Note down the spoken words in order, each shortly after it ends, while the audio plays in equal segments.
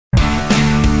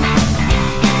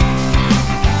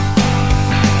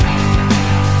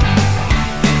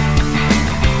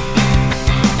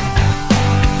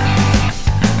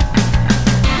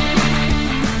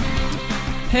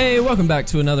Hey, welcome back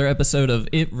to another episode of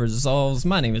It Resolves.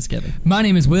 My name is Kevin. My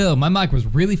name is Will. My mic was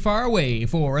really far away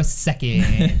for a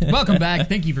second. Welcome back.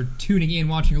 Thank you for tuning in,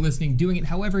 watching, or listening, doing it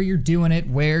however you're doing it,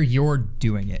 where you're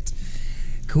doing it.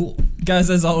 Cool. Guys,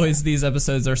 as always, these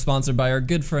episodes are sponsored by our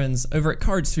good friends over at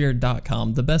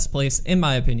cardsphere.com, the best place, in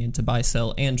my opinion, to buy,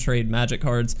 sell, and trade Magic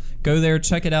cards. Go there,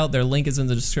 check it out. Their link is in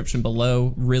the description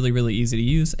below. Really, really easy to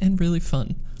use and really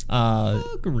fun.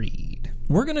 Agreed.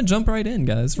 We're going to jump right in,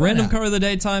 guys. Random card of the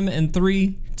day time in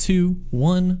 3, 2,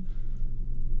 1.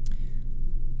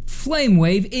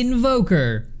 Flamewave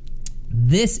Invoker.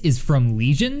 This is from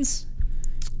Legions.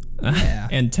 Yeah.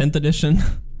 And 10th edition.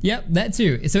 Yep, that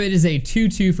too. So it is a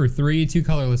 2/2 for 3, 2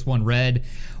 colorless, 1 red,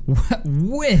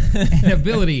 with an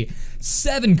ability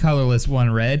 7 colorless, 1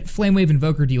 red. Flamewave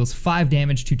Invoker deals 5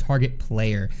 damage to target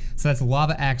player. So that's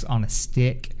Lava Axe on a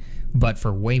stick, but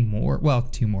for way more. Well,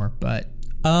 2 more, but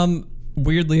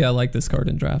weirdly, I like this card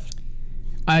in draft.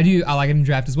 I do. I like it in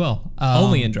draft as well.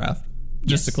 Only in draft,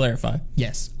 just yes. to clarify.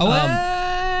 Yes. Oh,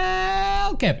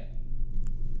 well, Kevin,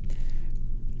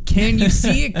 can you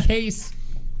see a case?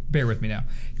 Bear with me now.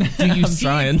 I'm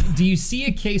trying. Do you see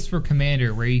a case for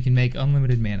Commander where you can make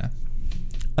unlimited mana?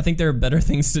 I think there are better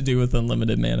things to do with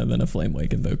unlimited mana than a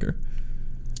Flamewave Invoker.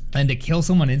 And to kill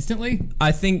someone instantly?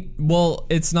 I think, well,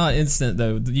 it's not instant,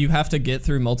 though. You have to get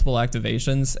through multiple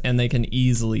activations, and they can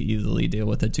easily deal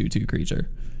with a 2/2 creature.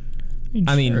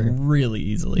 I mean, really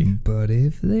easily. But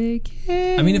if they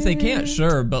can... I mean, if they can't,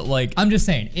 sure, but like... I'm just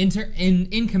saying,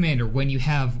 in Commander, when you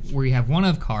have one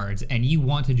of cards, and you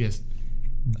want to just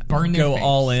burn their go face.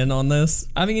 all in on this.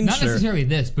 I mean, not sure. necessarily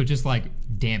this, but just like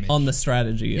damage. On the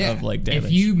strategy of like damage.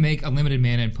 If you make unlimited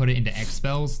mana and put it into X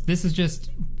spells, this is just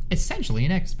essentially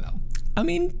an X spell. I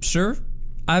mean, sure.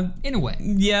 In a way.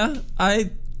 Yeah,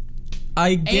 I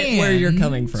get where you're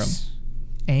coming from.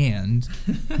 And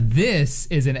this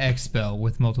is an X spell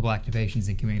with multiple activations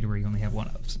in Commander where you only have one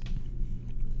of.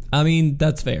 I mean,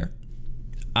 that's fair.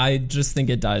 I just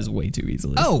think it dies way too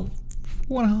easily. Oh,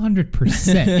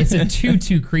 100%. It's a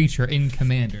 2/2 creature in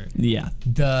Commander. Yeah.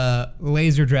 The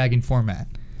Laser Dragon format.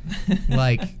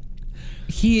 Like,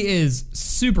 he is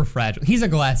super fragile. He's a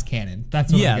glass cannon.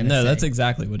 That's what I'm going to say. That's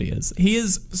exactly what he is. He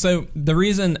is, so the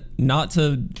reason, not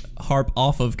to harp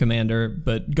off of Commander,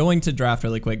 but going to draft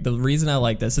really quick, the reason I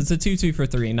like this, it's a 2/2 for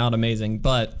 3, not amazing,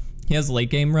 but he has late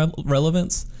game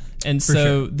relevance. And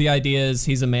so the idea is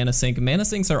he's a mana sink. Mana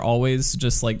sinks are always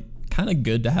just like kind of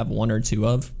good to have 1 or 2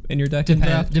 of in your deck.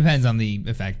 Depends on the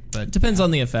effect, but depends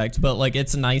on the effect. But like,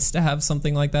 it's nice to have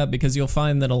something like that because you'll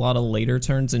find that a lot of later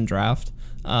turns in draft,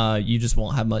 you just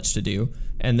won't have much to do,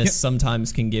 and this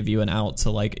sometimes can give you an out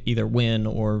to like either win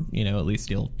or at least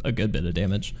deal a good bit of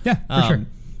damage. Yeah, for sure.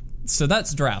 So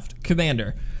that's draft.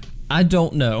 Commander, I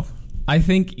don't know. I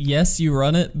think yes, you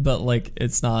run it, but like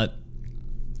it's not.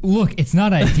 Look, it's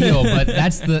not ideal, but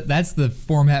that's the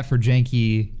format for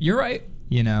janky. You're right.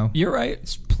 You're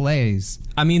right. Plays.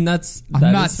 I mean, I'm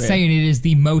not saying it is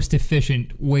the most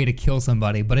efficient way to kill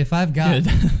somebody, but if I've got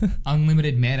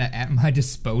unlimited mana at my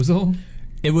disposal,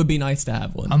 it would be nice to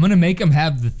have one. I'm gonna make them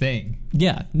have the thing.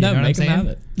 Yeah, no, make them have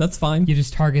it. That's fine. You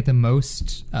just target the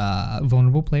most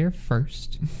vulnerable player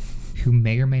first, who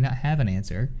may or may not have an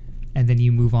answer, and then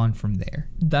you move on from there.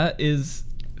 That is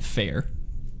fair.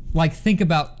 Like, think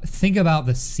about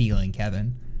the ceiling,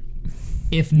 Kevin.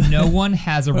 If no one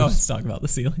has a let's talk about the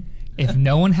ceiling. If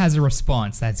no one has a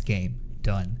response, that's game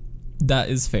done. That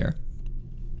is fair.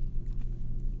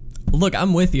 Look,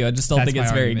 I'm with you. I just don't think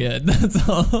it's very good. That's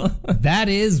all. That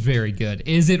is very good.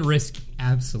 Is it risky?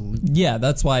 Absolutely. Yeah,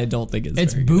 that's why I don't think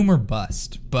it's very boom good. Or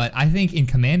bust. But I think in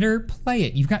Commander, play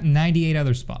it. You've got 98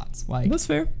 other spots. Like, that's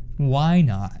fair. Why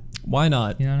not? Why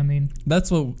not? You know what I mean?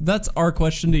 That's our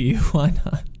question to you. Why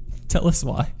not? Tell us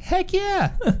why. Heck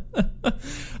yeah.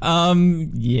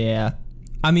 Yeah.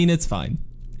 I mean, it's fine.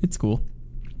 It's cool.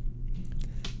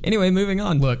 Anyway, moving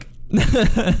on. Look,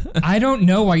 I don't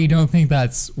know why you don't think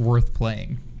that's worth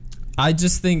playing. I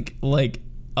just think, like,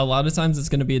 a lot of times it's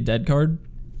going to be a dead card.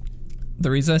 The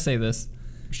reason I say this,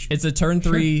 it's a turn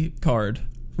 3 card,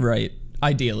 right?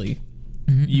 Ideally.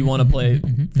 You want to play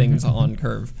things on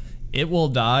curve. It will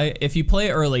die. If you play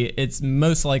it early, it's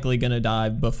most likely going to die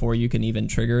before you can even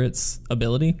trigger its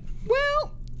ability.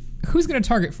 Well, who's going to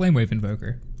target Flamewave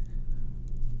Invoker?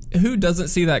 Who doesn't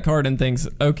see that card and thinks,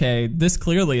 okay, this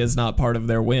clearly is not part of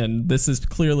their win. This is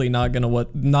clearly not going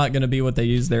to be what they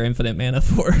use their infinite mana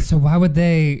for. So why would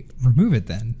they remove it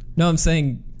then? No, I'm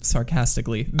saying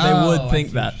sarcastically. They would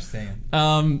think that.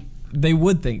 They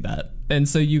would think that. And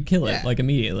so you kill it like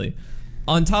immediately.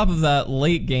 On top of that,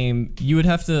 late game, you would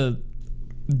have to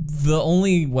The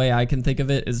only way I can think of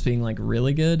it as being like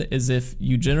really good is if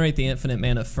you generate the infinite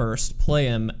mana first, play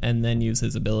him, and then use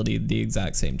his ability the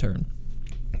exact same turn.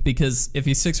 Because if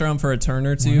he sticks around for a turn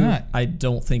or two, I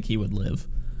don't think he would live.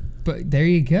 But there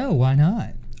you go. Why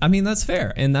not? I mean, that's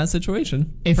fair in that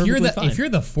situation. If you're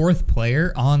the fourth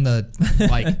player on the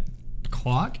like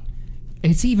clock,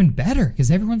 it's even better because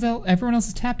everyone else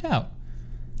is tapped out.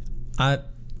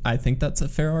 I think that's a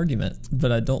fair argument,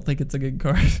 but I don't think it's a good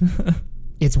card.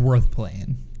 It's worth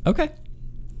playing. Okay.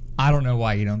 I don't know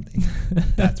why you don't think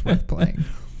that's worth playing.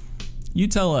 You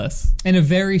tell us. In a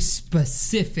very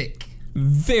specific.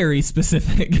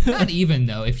 Not even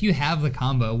though, if you have the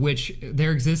combo, which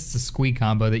there exists a squee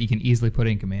combo that you can easily put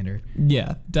in Commander.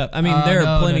 Yeah, I mean there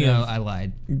are plenty of. I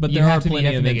lied. But there are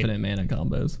plenty of infinite mana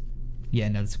combos. Yeah,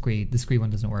 no, the squee one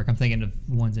doesn't work. I'm thinking of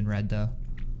ones in red though.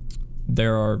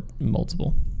 There are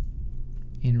multiple.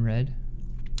 In red?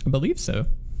 I believe so.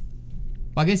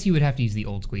 Well, I guess you would have to use the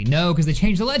old squee. No, because they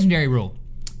changed the legendary rule.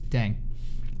 Dang.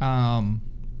 I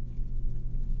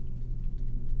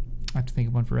have to think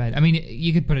of one for red. I mean,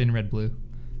 you could put it in red-blue.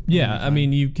 Yeah, I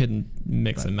mean, you can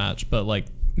mix and match, but like,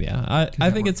 yeah,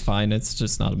 I think it's fine. It's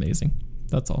just not amazing.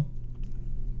 That's all.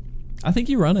 I think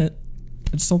you run it.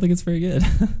 I just don't think it's very good.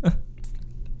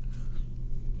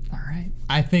 All right.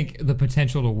 I think the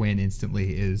potential to win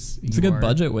instantly is... It's a good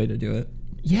budget way to do it.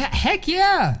 Yeah, heck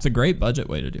yeah! It's a great budget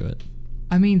way to do it.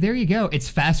 I mean, there you go. It's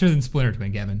faster than Splinter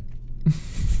Twin, Kevin.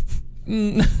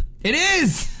 It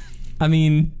is! I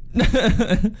mean...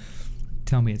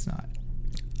 Tell me it's not.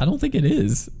 I don't think it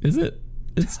is it?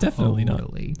 It's definitely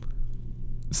not.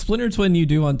 Splinter Twin you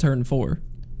do on turn 4.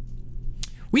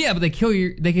 Well, yeah, but they kill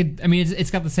you. They could... I mean,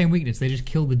 it's got the same weakness. They just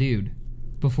kill the dude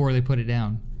before they put it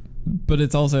down. But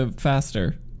it's also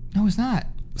faster. No, it's not.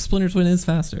 Splinter Twin is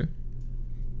faster.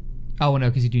 Oh, no,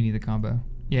 because you do need the combo.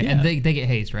 Yeah, and they get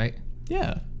haste, right?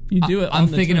 Yeah. You do it I'm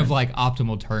thinking of, like,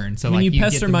 optimal turn. So, when like, you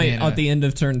Pester Mite at the end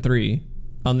of turn 3,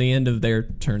 on the end of their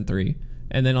turn 3,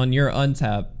 and then on your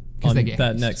untap, on that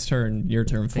haste. Next turn, your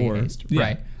turn 4. Yeah.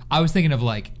 Right. I was thinking of,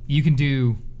 like, you can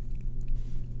do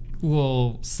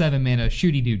little 7-mana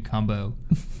shooty dude combo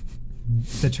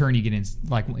the turn you get in,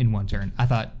 like, in one turn. I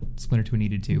thought Splinter Twin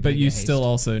needed 2. But you still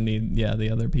also need, the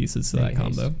other pieces to that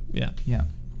combo. Haste. Yeah. Yeah.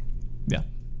 Yeah.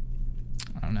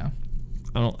 I don't know.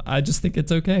 I just think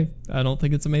it's okay. I don't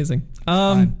think it's amazing.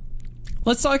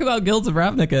 Let's talk about Guilds of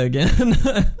Ravnica again.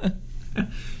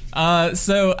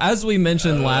 So as we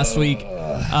mentioned last week,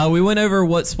 we went over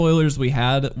what spoilers we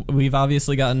had. We've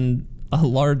obviously gotten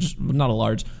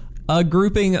a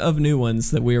grouping of new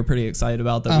ones that we were pretty excited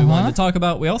about that we wanted to talk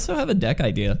about. We also have a deck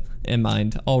idea in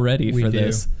mind already for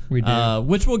this. We do.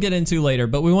 Which we'll get into later,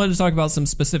 but we wanted to talk about some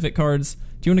specific cards.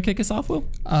 Do you want to kick us off, Will?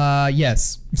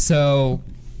 Yes. So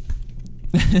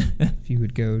if you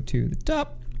would go to the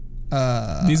top.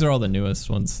 These are all the newest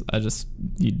ones.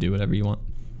 You do whatever you want.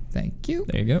 Thank you.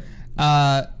 There you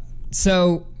go.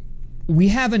 So we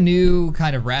have a new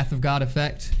kind of Wrath of God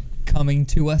effect coming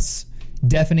to us.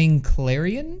 Deafening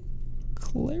Clarion?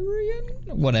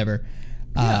 Whatever.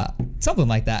 Something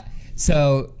like that.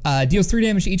 So deals 3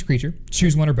 damage to each creature.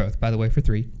 Choose one or both, by the way, for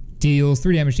 3. Deals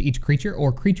 3 damage to each creature,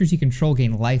 or creatures you control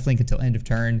gain lifelink until end of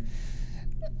turn.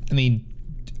 I mean...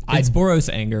 It's Boros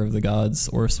Anger of the Gods,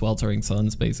 or Sweltering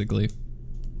Suns, basically.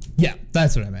 Yeah,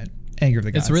 that's what I meant. Anger of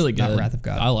the Gods. It's really good. Not Wrath of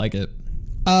God. I like it.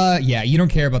 Yeah, you don't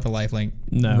care about the lifelink.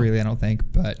 No. Really, I don't think,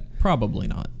 but... Probably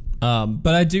not.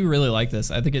 But I do really like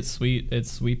this. I think it's sweet. It's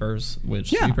sweepers, which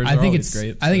sweepers I are think always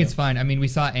great. I think it's fine. I mean, we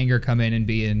saw Anger come in and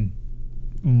be in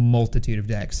multitude of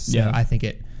decks, so I think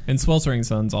it... And Sweltering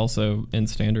Suns also in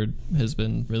Standard has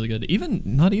been really good.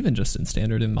 Not even just in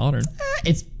Standard, in Modern.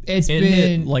 It's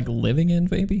been... like Living End,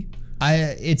 maybe?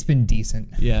 It's been decent.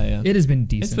 Yeah. It has been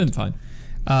decent. It's been fine.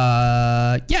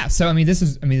 Yeah, so I mean,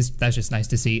 that's just nice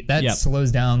to see. That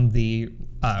slows down the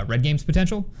red game's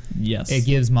potential. Yes. It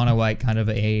gives mono white kind of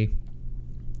a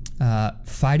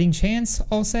fighting chance,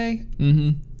 I'll say.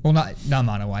 Mm-hmm. Well, not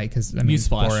mono white, because I mean,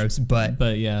 Boros,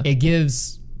 but yeah, it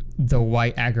gives the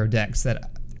white aggro decks that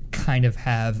kind of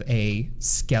have a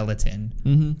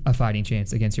skeleton a fighting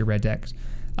chance against your red decks.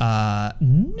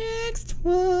 Next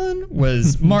one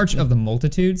was March of the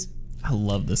Multitudes. I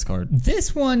love this card.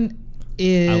 This one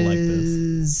is... I like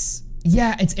this.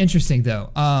 Yeah, it's interesting, though.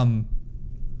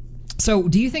 So,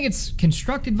 do you think it's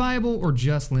constructed viable or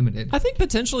just limited? I think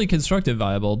potentially constructed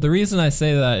viable. The reason I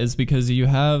say that is because you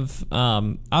have...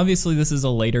 obviously, this is a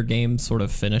later game sort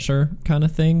of finisher kind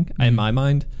of thing, in my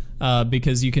mind.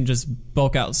 because you can just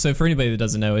bulk out. So for anybody that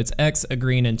doesn't know, it's X, a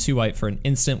green, and 2 white for an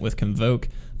instant with Convoke.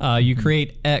 You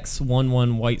create X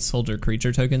 1/1 white soldier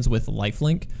creature tokens with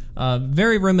lifelink.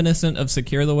 Very reminiscent of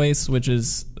Secure the Waste, which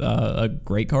is a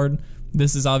great card.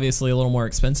 This is obviously a little more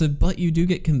expensive, but you do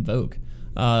get Convoke.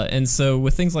 And so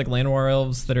with things like Llanowar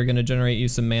Elves that are going to generate you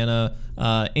some mana,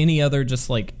 any other just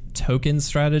like token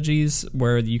strategies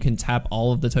where you can tap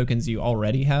all of the tokens you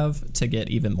already have to get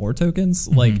even more tokens,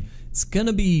 like it's going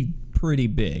to be pretty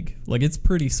big. Like it's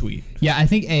pretty sweet. Yeah, I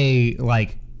think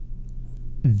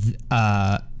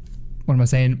what am I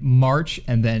saying? March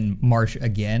and then March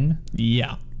again.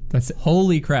 Yeah. That's it.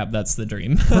 Holy crap, that's the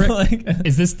dream. Like,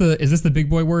 is this the big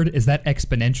boy word? Is that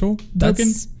exponential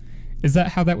tokens? Is that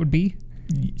how that would be?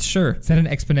 Sure. Is that an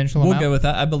exponential amount? We'll go with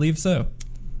that. I believe so.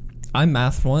 I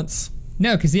mathed once.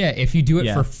 No, because if you do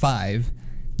it for 5,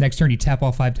 next turn you tap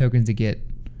all 5 tokens to get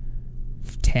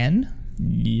 10?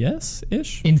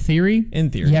 Yes-ish. In theory? In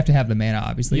theory. You have to have the mana,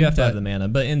 obviously. You have to have the mana,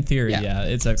 but in theory, yeah,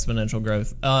 it's exponential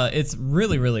growth. It's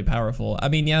really, really powerful. I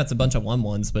mean, yeah, it's a bunch of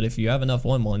 1/1s, but if you have enough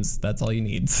 1/1s, that's all you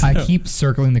need. So. I keep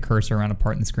circling the cursor around a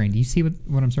part in the screen. Do you see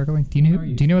what I'm circling? Do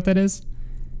you know what that is?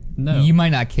 No. You might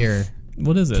not care.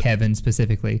 What is it? Kevin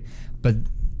specifically. But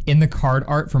in the card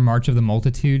art for March of the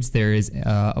Multitudes, there is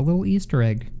a little Easter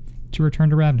egg to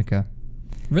Return to Ravnica.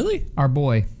 Really? Our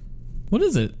boy. What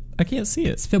is it? I can't see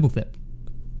it. It's Fibblethip.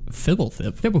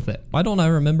 Fibblethip? Why don't I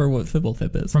remember what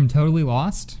Fibblethip is? From Totally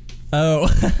Lost. Oh.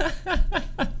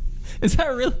 Is that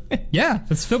really? Yeah,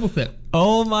 that's Fibblethip.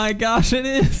 Oh my gosh, it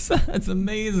is. That's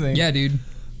amazing. Yeah, dude.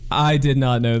 I did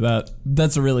not know that.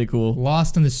 That's really cool.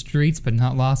 Lost in the streets, but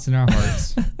not lost in our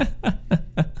hearts.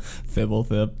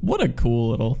 Fibblethip. What a cool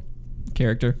little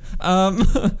character.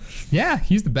 Yeah,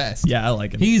 he's the best. Yeah, I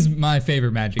like him. He's my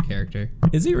favorite Magic character.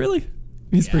 Is he really?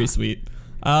 He's pretty sweet.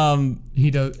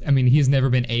 He does. I mean, he's never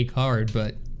been a card,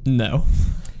 but no,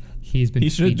 he's been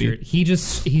featured. Be.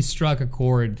 He struck a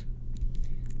chord.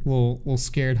 Little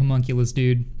scared homunculus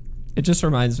dude. It just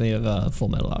reminds me of Full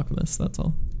Metal Alchemist. That's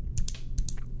all.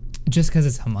 Just because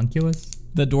it's homunculus?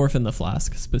 The dwarf in the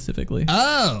flask specifically.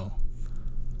 Oh.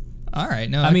 All right.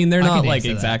 No, I mean they're not like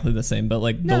exactly the same, but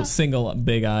like the single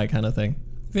big eye kind of thing.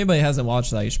 If anybody hasn't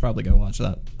watched that, you should probably go watch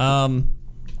that.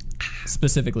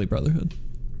 Specifically Brotherhood.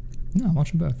 No,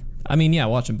 watch them both. I mean, yeah,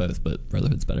 watch them both, but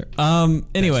Brotherhood's better.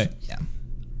 Anyway,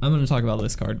 I'm going to talk about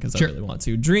this card because I really want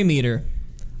to. Dream Eater.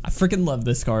 I freaking love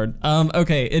this card.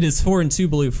 Okay, it is 4 and 2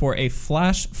 blue for a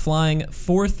flash flying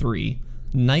 4/3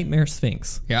 Nightmare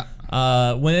Sphinx. Yeah.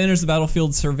 When it enters the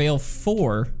battlefield, surveil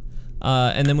 4,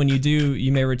 and then when you do,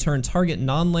 you may return target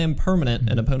non-land permanent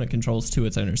an opponent controls to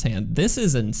its owner's hand. This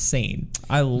is insane.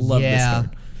 I love this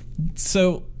card.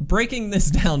 So, breaking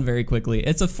this down very quickly,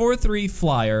 it's a 4/3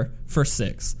 flyer for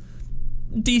 6.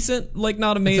 Decent, like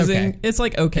not amazing. It's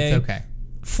like okay. It's okay.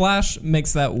 Flash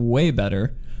makes that way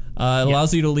better. It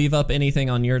allows you to leave up anything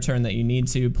on your turn that you need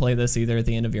to. Play this either at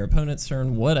the end of your opponent's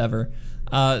turn, whatever.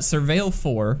 Surveil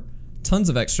 4, tons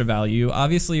of extra value.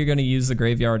 Obviously, you're going to use the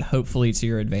graveyard hopefully to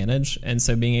your advantage, and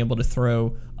so being able to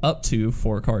throw up to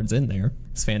 4 cards in there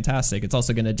is fantastic. It's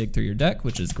also going to dig through your deck,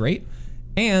 which is great.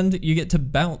 And you get to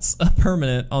bounce a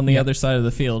permanent on the other side of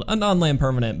the field. A non-land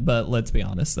permanent, but let's be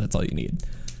honest, that's all you need.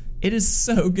 It is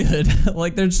so good.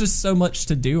 Like, there's just so much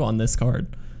to do on this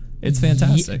card. It's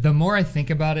fantastic. The more I think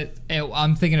about it,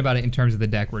 I'm thinking about it in terms of the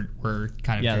deck we're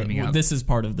kind of dreaming of. This is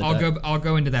part of the deck. I'll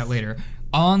go into that later.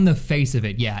 On the face of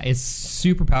it, it's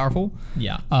super powerful.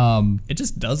 Yeah. It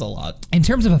just does a lot. In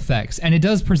terms of effects, and it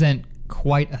does present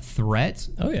quite a threat.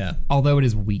 Oh, yeah. Although it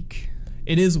is weak.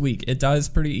 It is weak. It dies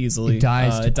pretty easily. It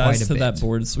dies to that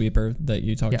board sweeper that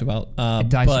you talked about. It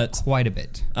dies quite a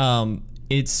bit.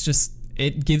 It's just,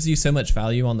 it gives you so much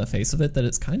value on the face of it that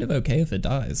it's kind of okay if it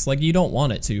dies. Like, you don't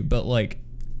want it to, but like,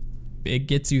 it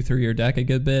gets you through your deck a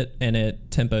good bit and it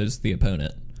tempos the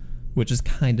opponent, which is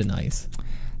kind of nice.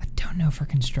 I don't know for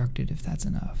constructed if that's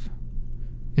enough.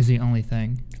 Is the only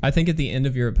thing. I think at the end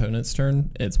of your opponent's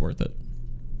turn, it's worth it.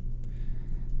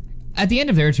 At the end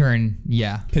of their turn,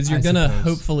 yeah. Because you're going to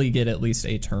hopefully get at least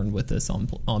a turn with this on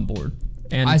board.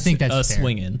 And I think that's a fair.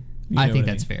 Swing in. I think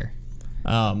that's fair.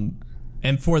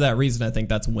 And for that reason, I think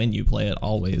that's when you play it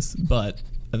always. But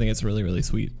I think it's really, really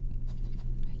sweet.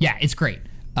 Yeah, it's great.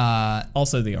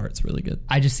 Also, the art's really good.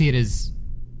 I just see it as...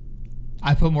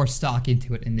 I put more stock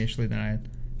into it initially than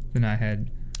I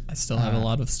had. I still have a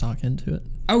lot of stock into it.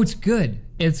 Oh, it's good.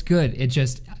 It's good. It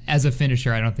just, as a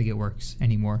finisher, I don't think it works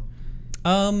anymore.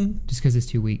 Just because it's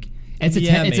too weak. It's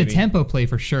a tempo play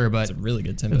for sure, but it's a really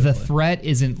good tempo the play. threat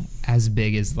isn't as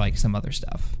big as like some other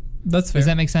stuff. That's fair. Does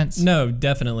that make sense? No,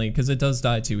 definitely, because it does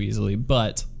die too easily.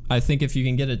 But I think if you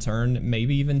can get a turn,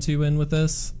 maybe even 2 in with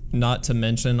this, not to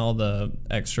mention all the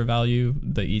extra value,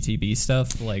 the ETB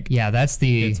stuff, like that's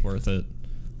it's worth it.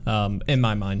 In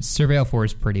my mind, Surveil 4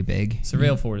 is pretty big.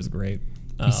 Surveil 4 is great.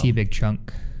 You see a big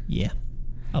chunk. Yeah,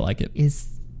 I like it.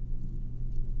 Is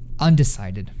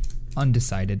undecided.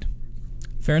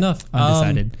 Fair enough.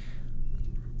 Undecided.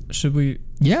 Should we?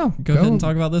 Yeah, go ahead and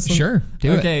talk about this one. Sure,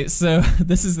 do it. Okay, so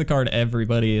this is the card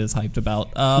everybody is hyped about.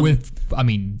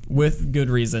 With good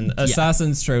reason.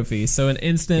 Assassin's Trophy. So an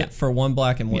instant for 1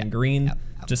 black and 1 green.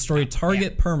 Destroy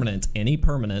target permanent, any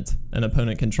permanent an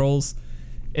opponent controls.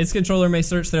 Its controller may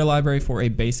search their library for a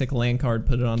basic land card,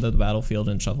 put it onto the battlefield,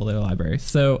 and shuffle their library.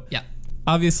 So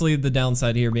obviously the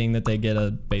downside here being that they get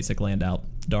a basic land out.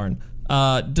 Darn.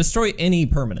 Destroy any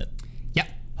permanent. Yeah.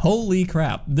 Holy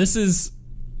crap. This is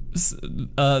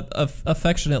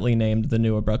affectionately named the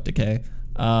new Abrupt Decay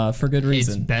for good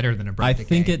reason. It's better than Abrupt Decay. I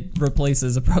think it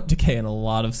replaces Abrupt Decay in a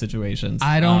lot of situations.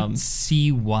 I don't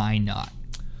see why not,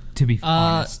 to be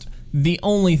honest. The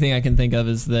only thing I can think of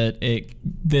is that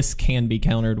this can be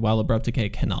countered while Abrupt Decay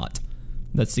cannot.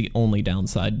 That's the only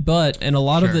downside. But in a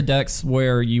lot of the decks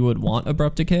where you would want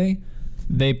Abrupt Decay,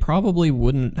 they probably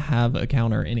wouldn't have a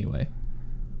counter anyway.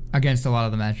 Against a lot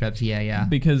of the matchups, yeah.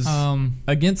 Because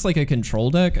against like a control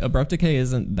deck, Abrupt Decay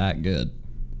isn't that good.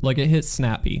 Like it hits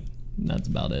Snappy. That's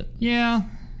about it. Yeah.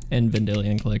 And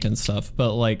Vendilion Click and stuff.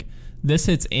 But like this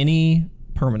hits any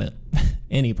permanent.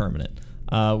 Any permanent.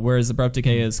 Whereas Abrupt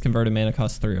Decay is converted mana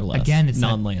cost 3 or less. Again, it's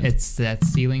non-land. It's that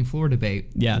ceiling floor debate.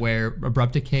 Yeah. Where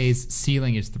Abrupt Decay's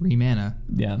ceiling is 3 mana.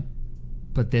 Yeah.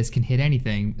 But this can hit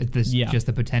anything. There's just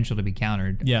the potential to be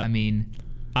countered. Yeah. I mean,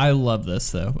 I love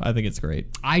this though. I think it's great.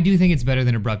 I do think it's better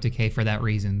than Abrupt Decay for that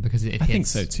reason because I think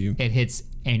so too. It hits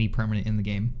any permanent in the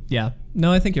game. Yeah.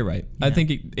 No, I think you're right. Yeah. I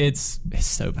think it's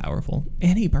so powerful.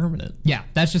 Any permanent. Yeah,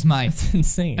 that's just my. That's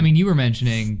insane. I mean, you were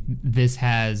mentioning this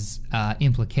has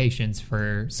implications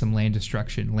for some land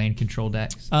destruction, land control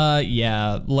decks.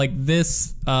 Yeah, like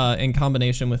this in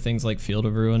combination with things like Field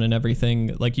of Ruin and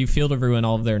everything. Like you Field of Ruin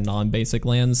all of their non-basic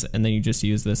lands, and then you just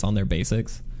use this on their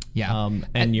basics. Yeah.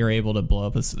 And you're able to blow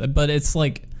up but it's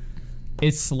like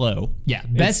it's slow. Yeah.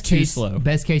 Best case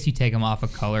you take them off a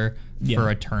color for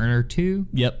a turn or 2.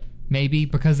 Yep. Maybe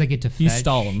because they get to fetch. You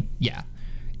stall them. Yeah.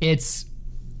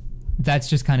 That's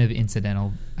just kind of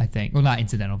incidental, I think. Well, not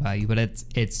incidental value, but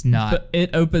it's not. But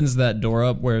it opens that door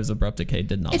up, whereas Abrupt Decay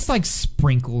did not. It's like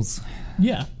sprinkles.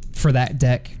 Yeah. For that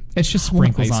deck. It's just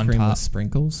sprinkles ice on cream top. With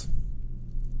sprinkles.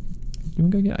 You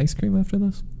want to go get ice cream after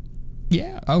this?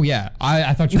 Yeah. Oh, yeah.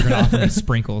 I thought you were going to offer me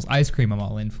sprinkles. Ice cream I'm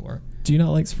all in for. Do you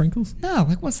not like sprinkles? No.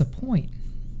 Like, what's the point?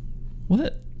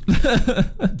 What?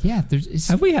 Yeah.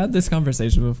 Have we had this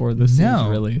conversation before? This seems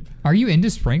really... Are you into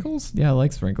sprinkles? Yeah, I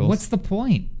like sprinkles. What's the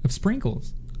point of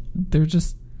sprinkles? They're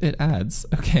just... It adds.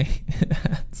 Okay. It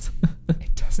adds.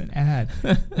 It doesn't add.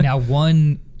 Now,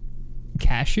 1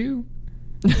 cashew?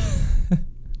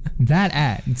 That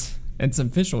adds. And some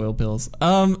fish oil pills.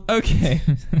 Okay.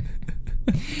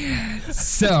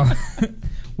 So,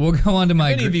 we'll go on to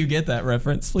my... If any of you get that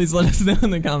reference, please let us know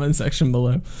in the comment section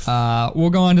below.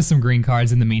 We'll go on to some green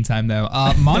cards in the meantime, though.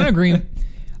 Mono green,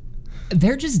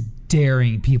 they're just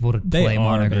daring people to play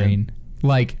mono green.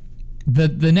 Like,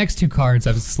 the next 2 cards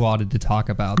I've slotted to talk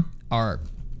about are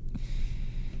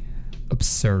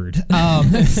absurd.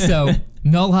 So,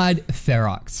 Nullhide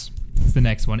Ferox is the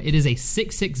next one. It is a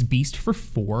 6/6 beast for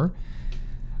 4.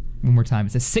 One more time.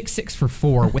 It's a 6/6 for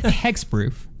 4 with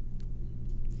hexproof.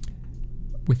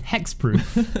 With hexproof.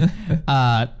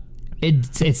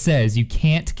 It says you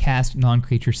can't cast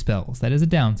non-creature spells. That is a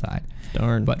downside.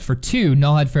 Darn. But for 2,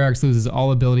 Nullhide Ferox loses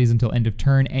all abilities until end of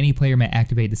turn. Any player may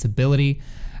activate this ability.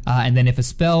 And then if a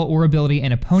spell or ability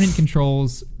an opponent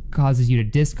controls causes you to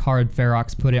discard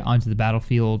Ferox, put it onto the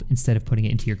battlefield instead of putting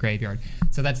it into your graveyard.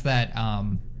 So that's that...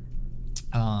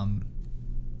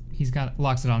 He's got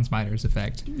Loxodon Smiter's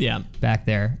effect. Yeah. Back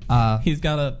there. He's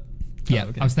got a... Yeah,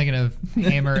 okay. I was thinking of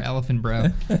Hammer Elephant Bro.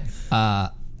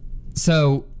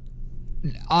 So,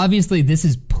 obviously, this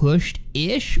is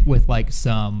pushed-ish with, like,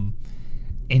 some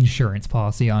insurance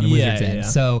policy on Wizards End.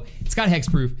 So, it's got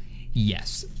hexproof,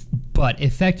 yes. But,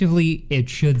 effectively, it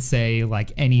should say,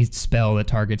 like, any spell that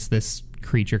targets this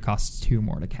creature costs 2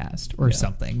 more to cast or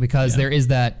something. Because there is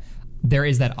that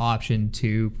option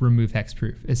to remove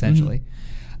hexproof, essentially.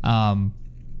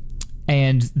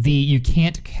 And you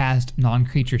can't cast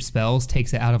non-creature spells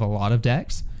takes it out of a lot of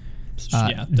decks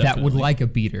that would like a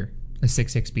beater, a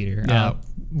 6/6 beater. Yeah.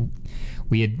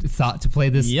 We had thought to play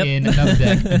this in another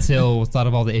deck until thought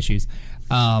of all the issues.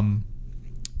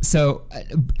 So,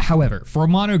 however, for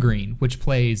mono green, which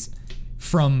plays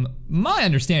from my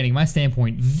understanding, my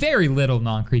standpoint, very little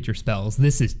non-creature spells.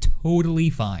 This is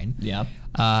totally fine. Yeah.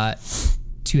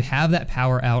 To have that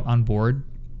power out on board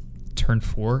turn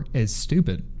 4 is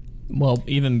stupid. Well,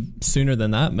 even sooner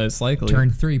than that, most likely. Turn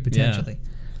 3 potentially. Yeah.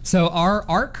 So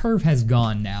our curve has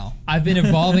gone now. I've been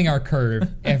evolving our curve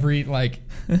every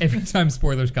time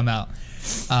spoilers come out.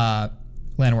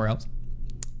 Llanowar Elves,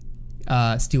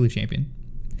 Steely Champion,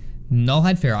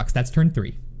 Nullhide Ferox. That's turn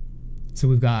 3. So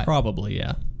we've got probably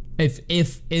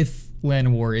If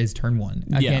Llanowar is turn 1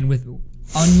 again with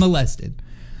unmolested.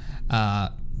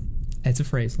 It's a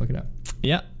phrase. Look it up.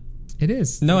 Yeah, it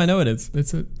is. No, I know it is.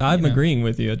 I'm agreeing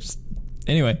with you.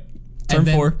 Anyway, turn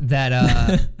 4. That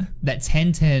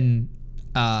 10/10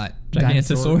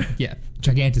 Gigantosaur. Yeah,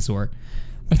 Gigantosaur.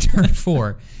 Turn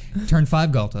 4. Turn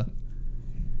 5 Ghalta.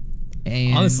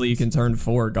 And honestly, you can turn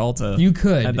 4 Ghalta. You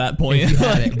could at that point if you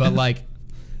had it,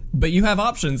 but you have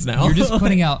options now. You're just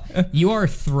putting out. You are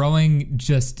throwing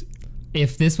just.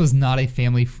 If this was not a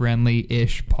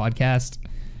family-friendly-ish podcast,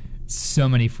 so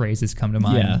many phrases come to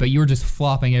mind. Yeah. But you're just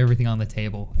flopping everything on the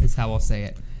table. Is how I'll say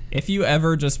it. If you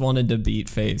ever just wanted to beat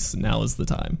face, now is the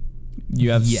time.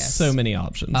 You have so many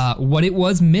options. What it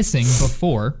was missing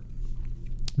before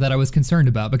that I was concerned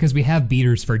about, because we have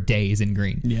beaters for days in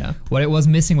green. Yeah. What it was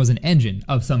missing was an engine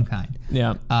of some kind.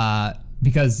 Yeah.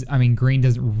 Because, green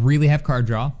doesn't really have card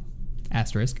draw.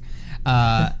 Asterisk.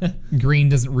 Green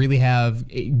doesn't really have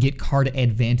get card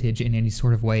advantage in any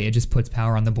sort of way. It just puts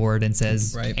power on the board and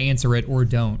says answer it or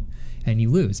don't, and you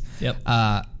lose. Yep.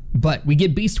 But we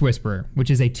get Beast Whisperer, which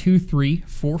is a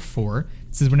 2/3/4/4.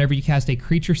 This is whenever you cast a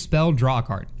creature spell, draw a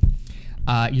card.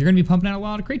 You're going to be pumping out a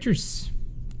lot of creatures.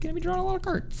 Going to be drawing a lot of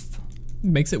cards.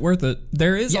 Makes it worth it.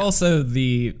 There is also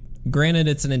granted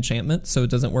it's an enchantment, so it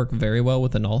doesn't work very well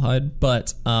with the Nullhide,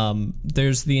 but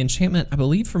there's the enchantment, I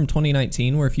believe from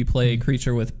 2019, where if you play a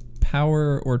creature with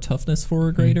power or toughness 4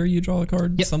 or greater, you draw a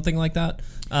card, something like that.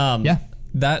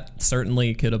 That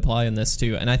certainly could apply in this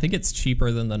too, and I think it's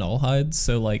cheaper than the Nullhide,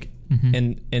 so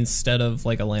instead of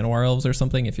like a Llanowar Elves or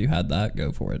something, if you had that,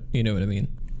 go for it. You know what I mean?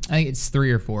 I think it's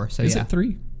 3 or 4, so Is it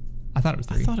 3? I thought it was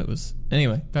 3. I thought it was.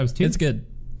 Anyway. That was 2? It's good.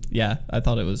 Yeah, I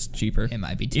thought it was cheaper. It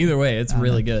might be 2. Either way, it's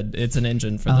really good. It's an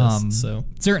engine for this, so.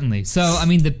 Certainly. So,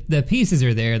 the pieces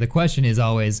are there. The question is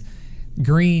always,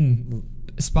 green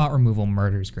spot removal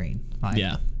murders green.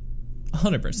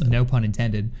 100%. No pun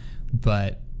intended.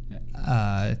 But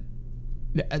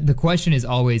the question is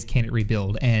always, can it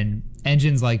rebuild? And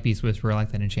engines like Beast Whisperer,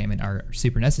 like that enchantment, are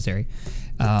super necessary.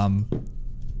 I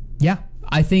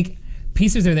think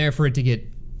pieces are there for it to get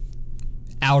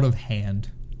out of hand.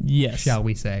 Yes. Shall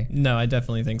we say? No, I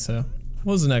definitely think so.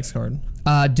 What was the next card?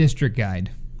 District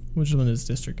Guide. Which one is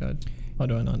District Guide? Why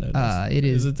do I not know this? It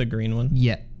is. Is it the green one?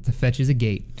 Yeah. The fetch is a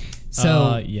gate.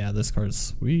 So this card's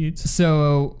sweet.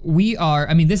 So we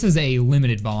are. This is a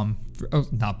limited bomb.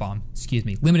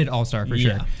 Limited all-star for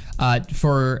sure.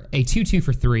 For a 2/2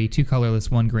 for 3, 2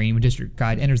 colorless, 1 green. When District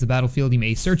Guide enters the battlefield, you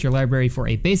may search your library for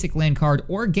a basic land card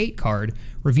or gate card,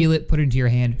 reveal it, put it into your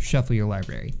hand, shuffle your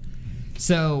library.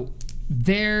 So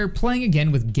they're playing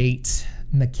again with gate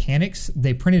mechanics.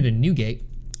 They printed a new gate,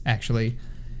 actually.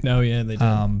 Oh yeah, they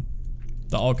did.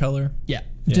 The all color. Yeah,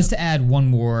 just to add one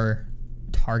more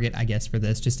target, I guess, for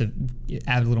this, just to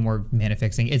add a little more mana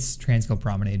fixing. It's Transguild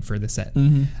Promenade for the set,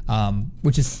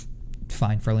 which is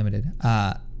fine for limited.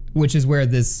 Which is where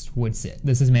this would sit.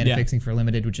 This is mana fixing for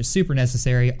limited, which is super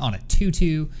necessary on a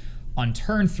 2/2 on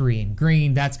turn 3 in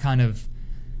green. That's kind of,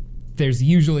 there's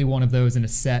usually one of those in a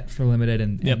set for limited,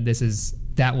 and this is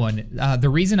that one. The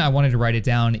reason I wanted to write it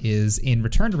down is in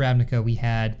Return to Ravnica, we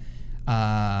had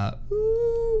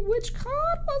which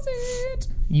card was it?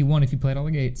 You won if you played all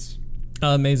the gates.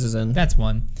 Maze's End. That's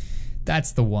one.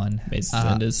 That's the one. Maze's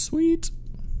End is sweet.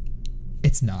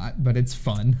 It's not, but it's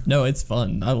fun. No, it's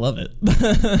fun. I love it.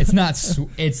 It's not.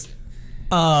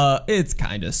 It's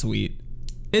kind of sweet.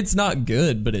 It's not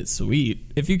good, but it's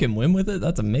sweet. If you can win with it,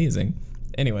 that's amazing.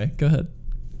 Anyway, go ahead.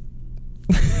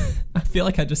 I feel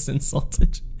like I just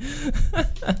insulted you.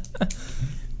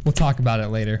 We'll talk about it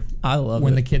later. I love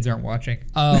when it. the kids aren't watching.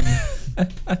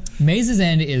 Maze's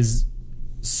End is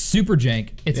super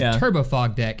jank. It's a turbo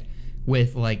fog deck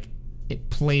with it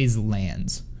plays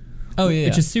lands. Oh yeah,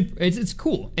 it's just super. It's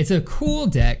cool. It's a cool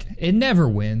deck. It never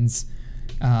wins.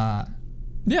 Yeah.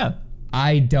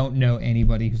 I don't know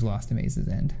anybody who's lost to Maze's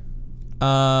End.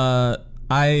 I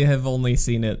have only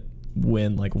seen it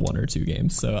win 1 or 2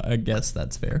 games, so I guess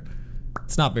that's fair.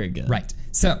 It's not very good. Right.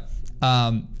 So,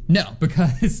 no,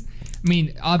 because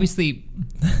obviously,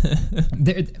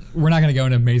 we're not going to go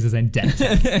into Maze's End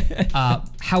deck.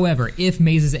 However, if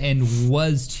Maze's End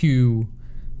was to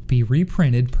be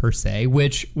reprinted per se,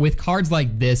 which with cards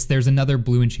like this, there's another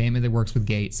blue enchantment that works with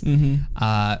gates.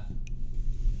 I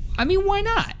mean, why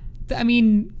not? I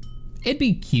mean, it'd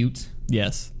be cute.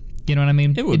 Yes. You know what I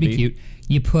mean? It would be cute.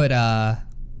 You put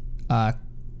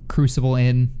Crucible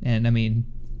in, and I mean,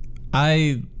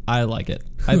 I like it.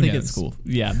 I think it's cool.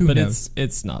 Yeah, but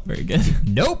it's not very good.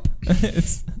 Nope.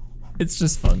 it's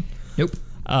just fun. Nope.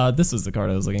 This was the card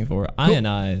I was looking for. Cool.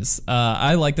 Ionize.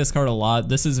 I like this card a lot.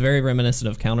 This is very reminiscent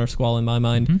of Counter Squall in my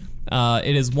mind.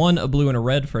 It is 1, a blue and a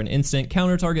red for an instant.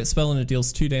 Counter target spell and it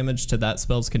deals 2 damage to that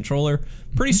spell's controller.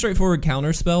 Pretty straightforward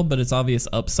counter spell, but it's obvious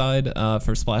upside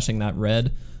for splashing that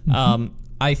red.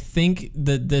 I think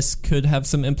that this could have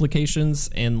some implications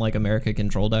in like America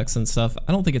control decks and stuff.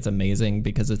 I don't think it's amazing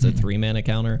because it's a 3-mana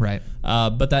counter. Right.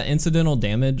 But that incidental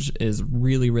damage is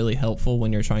really, really helpful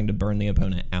when you're trying to burn the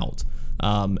opponent out.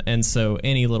 And so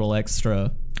any little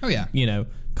extra,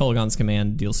 Kolaghan's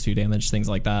Command deals 2 damage, things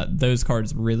like that. Those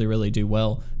cards really, really do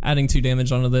well. Adding 2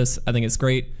 damage onto this, I think it's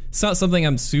great. It's not something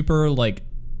I'm super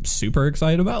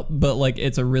excited about, but like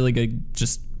it's a really good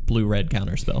just blue-red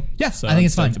counter spell. Yeah, so I think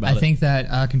it's fun. I think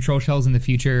that control shells in the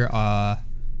future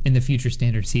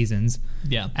standard seasons,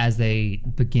 as they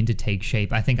begin to take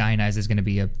shape, I think Ionize is going to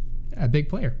be a big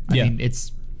player. I mean,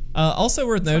 it's also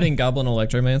worth noting Goblin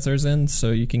Electromancer's in,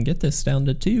 so you can get this down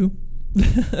to 2.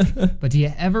 But do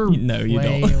you ever play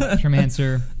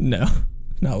Electromancer? No,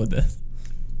 not with this.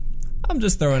 I'm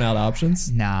just throwing out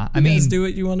options. Nah, I mean, do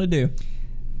what you want to do.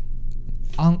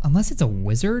 Unless it's a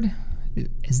wizard,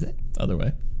 is that other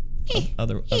way?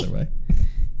 Other way.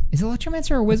 Is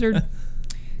Electromancer a wizard?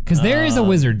 Because there is a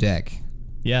wizard deck.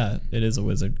 Yeah, it is a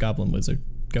wizard. Goblin wizard.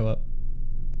 Go up.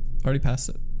 Already passed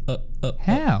it. Up.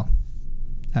 How?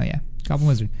 Oh yeah, Goblin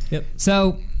wizard. Yep.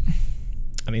 So,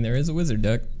 I mean, there is a wizard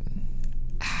deck.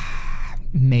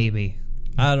 Maybe.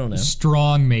 I don't know.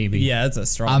 Strong maybe. Yeah, it's a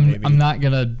strong maybe. I'm not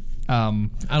gonna. I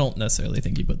don't necessarily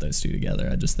think you put those 2 together.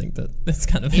 I just think that it's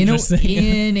kind of interesting.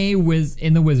 In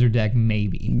the wizard deck,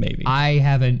 maybe. Maybe. I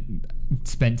haven't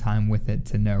spent time with it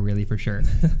to know really for sure.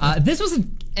 This was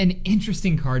an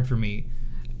interesting card for me.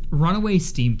 Runaway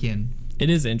Steamkin. It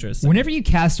is interesting. Whenever you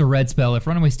cast a red spell, if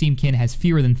Runaway Steamkin has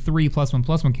fewer than 3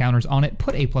 +1/+1 counters on it,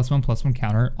 put a +1/+1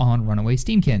 counter on Runaway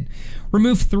Steamkin.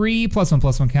 Remove 3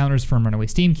 +1/+1 counters from Runaway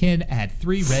Steamkin. Add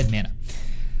 3 red mana.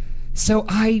 So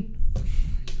I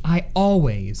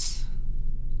always,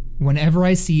 whenever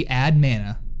I see add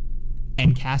mana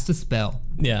and cast a spell,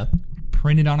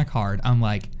 printed on a card, I'm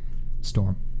like,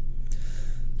 Storm.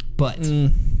 But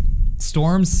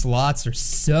Storm slots are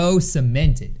so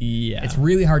cemented. Yeah. It's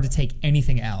really hard to take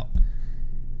anything out.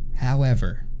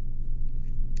 However,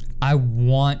 I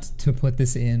want to put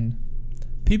this in.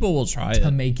 People will try it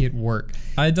to make it work.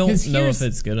 I don't know if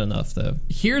it's good enough, though.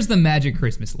 Here's the Magic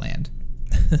Christmas land.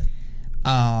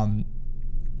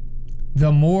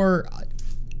 The more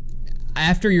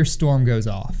after your storm goes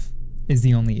off is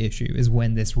the only issue, is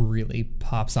when this really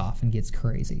pops off and gets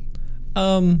crazy.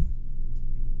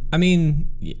 I mean,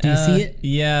 do you see it?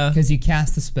 Yeah, because you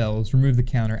cast the spells, remove the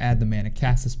counter, add the mana,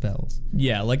 cast the spells.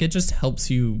 Yeah, like it just helps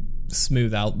you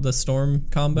smooth out the storm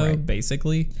combo,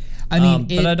 basically. I mean,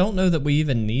 but I don't know that we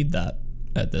even need that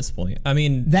at this point. I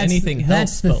mean, anything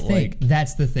helps, but like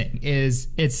that's the thing is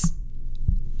it's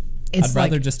I'd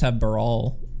rather just have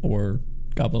Baral or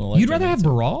Goblin Electromancer. You'd rather have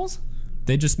Barals?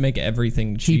 They just make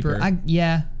everything cheaper.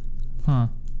 Yeah. Huh.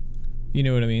 You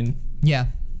know what I mean? Yeah.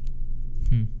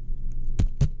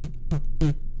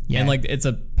 Yeah. And like it's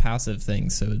a passive thing,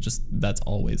 so that's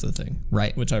always a thing.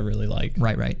 Right. Which I really like.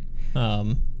 Right.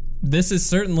 This is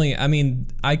certainly, I mean,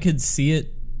 I could see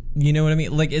it. You know what I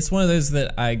mean? Like it's one of those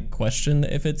that I question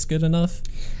if it's good enough.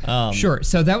 Sure.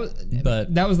 So that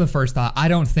was the first thought. I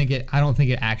don't think it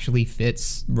actually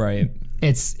fits. Right.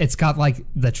 It's got like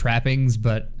the trappings,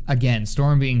 but again,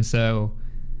 Storm being so,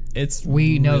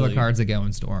 we know the cards that go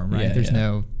in Storm, right? Yeah, There's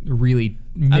no really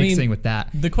mixing with that.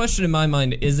 The question in my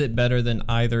mind, is it better than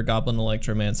either Goblin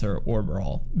Electromancer or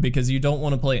Brawl? Because you don't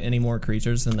want to play any more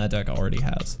creatures than that deck already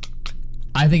has.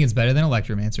 I think it's better than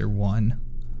Electromancer 1.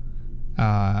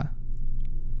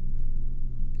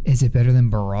 Is it better than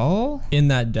Brawl? In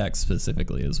that deck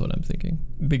specifically is what I'm thinking.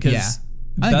 Because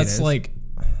that's like,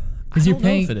 because you're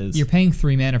paying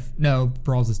 3 mana. No,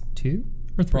 Brawl's is 2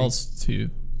 or 3. Brawl's 2.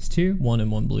 It's 2. 1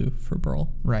 and 1 blue for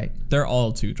Brawl. Right. They're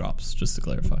all 2 drops, just to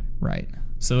clarify. Right.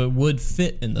 So it would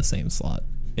fit in the same slot.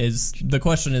 The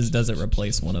question is, does it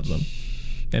replace one of them?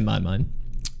 In my mind.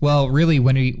 Well, really,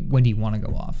 when do you want to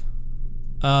go off?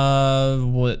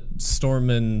 What Storm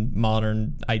and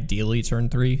Modern ideally turn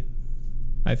 3,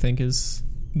 I think is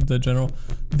the general.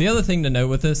 The other thing to note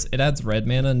with this, it adds red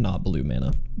mana, not blue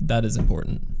mana. That is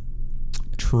important.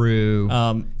 True.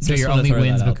 So Just your wanna only throw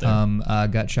wins that out there.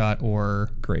 become gut shot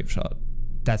or Grape shot.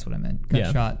 that's what I meant. Gut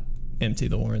Yeah. shot. Empty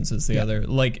the warrens is the Yeah. other.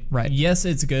 Like, Right. yes,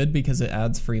 it's good because it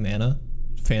adds free mana.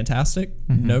 Fantastic.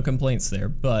 No complaints there.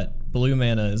 But blue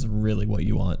mana is really what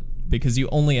you want because you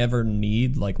only ever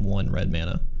need like one red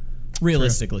mana.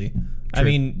 Realistically. I True.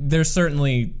 mean, there's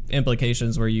certainly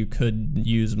implications where you could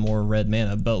use more red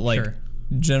mana, but like Sure.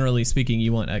 generally speaking,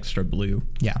 you want extra blue.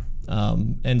 Yeah.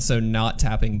 And so not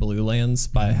tapping blue lands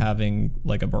by having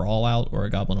like a Brawl out or a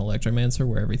Goblin Electromancer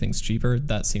where everything's cheaper,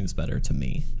 that seems better to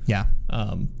me. Yeah.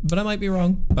 But I might be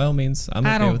wrong. By all means, I'm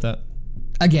I okay don't- with that.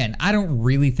 Again, I don't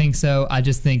really think so. I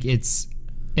just think it's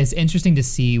interesting to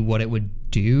see what it would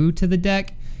do to the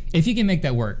deck if you can make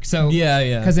that work. So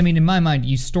Yeah. because I mean, in my mind,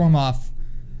 you storm off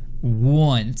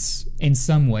once in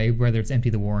some way, whether it's Empty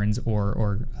the Warrens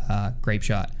or Grape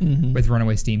Shot with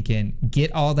Runaway Steamkin,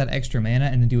 get all that extra mana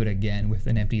and then do it again with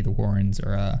an Empty the Warrens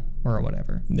or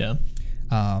whatever. Yeah.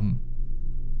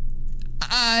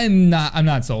 I'm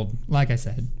not sold, like I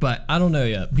said, but I don't know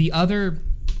yet. the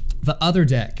other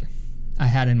deck I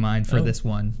had in mind for Oh. this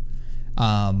one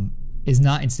is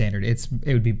not in standard. It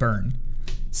would be Burn.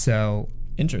 So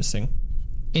Interesting.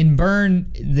 in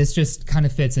Burn, this just kind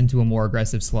of fits into a more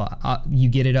aggressive slot. You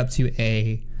get it up to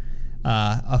a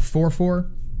 4/4,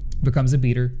 becomes a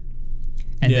beater,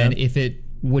 and Yeah. then if it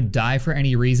would die for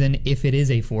any reason, if it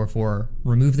is a 4/4,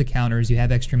 remove the counters. You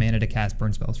have extra mana to cast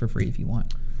burn spells for free if you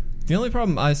want. The only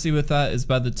problem I see with that is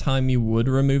by the time you would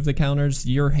remove the counters,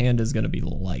 your hand is going to be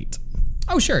light.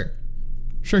 Oh, sure.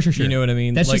 You know what I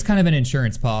mean? That's Like- just kind of an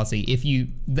insurance policy. If you,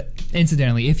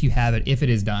 incidentally, if you have it, if it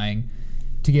is dying,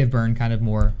 to give burn kind of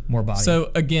more body.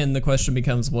 So again, the question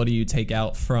becomes, what do you take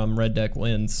out from Red Deck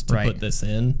Wins to Right. put this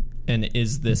in? And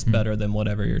is this better than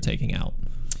whatever you're taking out?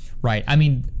 right. I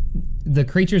mean, the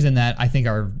creatures in that I think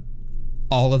are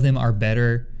all of them are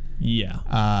better.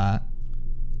 Yeah.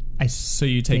 So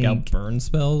you take out think- burn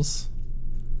spells?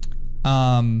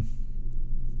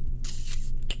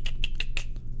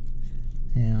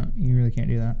 Yeah, you really can't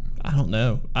do that. I don't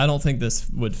know. I don't think this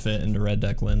would fit into Red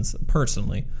Deck Wins,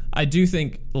 personally. I do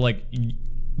think, like,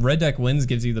 Red Deck Wins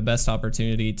gives you the best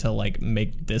opportunity to, like,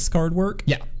 make this card work.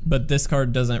 Yeah. But this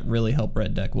card doesn't really help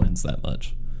Red Deck Wins that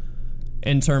much.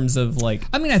 In terms of, like,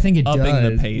 I mean, I think it upping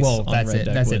does. the pace Well, on that's Red it.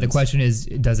 Deck That's it. The Wins. question is,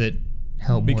 does it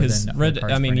help because more than Red, other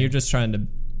cards I mean, burning? you're just trying to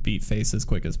beat faces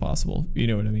quick as possible. You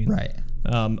know what I mean? right.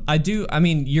 I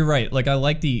mean, you're right. Like, I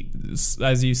like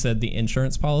as you said, the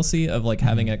insurance policy of like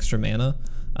having extra mana.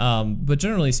 But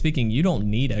generally speaking, you don't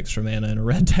need extra mana in a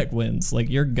Red Deck Wins. Like,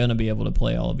 you're gonna be able to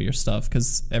play all of your stuff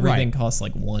because everything Right. costs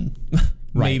like one, Right.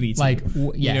 maybe two. Like,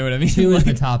 You know what I mean? 2 is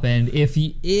the Like, top end. If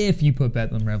you put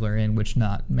Bedlam Reveler in, which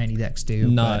not many decks do.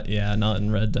 not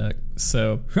in Red Deck.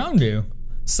 So but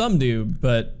some do.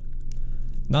 but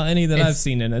not any that I've It's-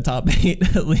 seen in a top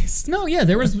 8 at least. No, yeah,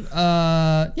 there was.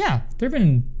 There've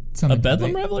been some A in top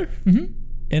Bedlam 8. Reveler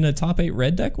in a top 8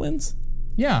 Red Deck Wins.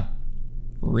 Yeah,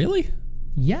 Really?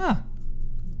 yeah.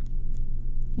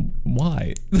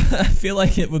 Why? I feel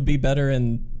like it would be better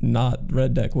in not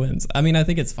Red Deck Wins. I mean, I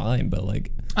think it's fine, but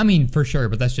like, I mean, for sure,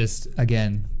 but that's just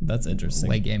again that's interesting.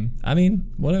 late game. I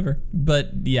mean, whatever.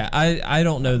 But yeah, I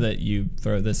don't know that you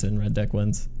throw this in Red Deck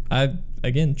Wins.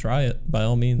 Again, try it by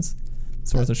all means.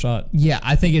 It's worth a shot. Yeah,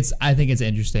 I think it's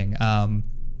interesting.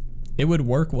 It would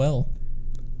work well.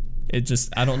 It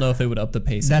just, I don't know if it would up the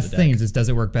pace That's of the the thing deck. is, does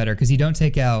it work better? Because you don't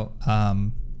take out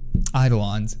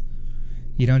Eidolons.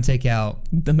 You don't take out.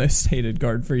 The most hated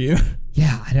card for you.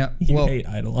 Yeah, I don't. You well, hate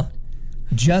Eidolon.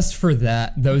 just for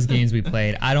those games we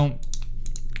played, I'm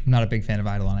not a big fan of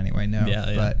Eidolon anyway. No.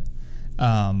 Yeah. But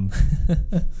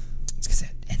it's because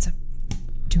it ends up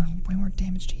doing way more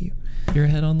damage to you. You're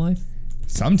ahead on life?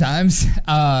 Sometimes.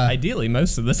 Ideally,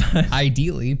 most of the time.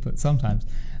 Ideally, but sometimes.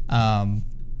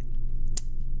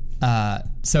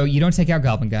 So you don't take out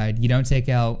Goblin Guide. You don't take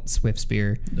out Swift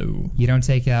Spear. No. You don't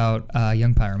take out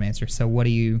Young Pyromancer. So what do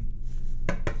you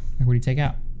take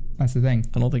out? That's the thing.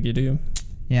 I don't think you do,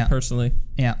 Yeah. personally.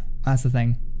 Yeah. That's the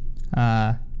thing.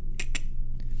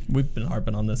 We've been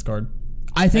harping on this card.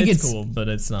 I think it's it's cool, but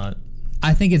it's not.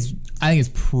 I think it's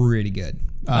pretty good.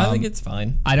 I think it's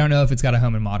fine. I don't know if it's got a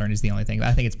home in Modern is the only thing, but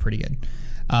I think it's pretty good.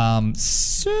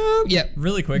 So yeah.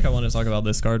 Really quick, I want to talk about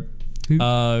this card. Who?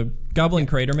 Goblin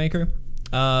Crater Maker.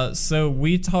 So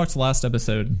we talked last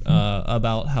episode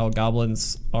about how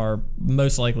goblins are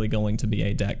most likely going to be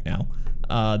a deck now.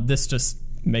 This just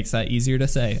makes that easier to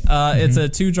say. It's a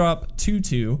 2-drop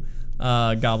 2/2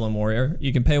 Goblin Warrior.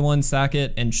 You can pay 1, sack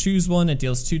it, and choose one. It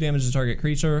deals 2 damage to target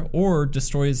creature or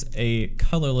destroys a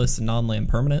colorless non-land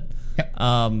permanent. Yep.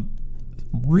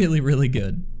 really, really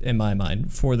good in my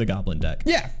mind for the Goblin deck.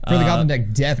 Yeah, for the Goblin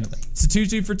deck, definitely. It's a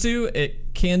 2/2 for 2.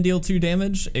 It can deal 2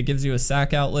 damage. It gives you a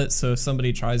sack outlet, so if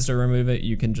somebody tries to remove it,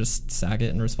 you can just sack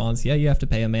it in response. Yeah, you have to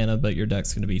pay a mana, but your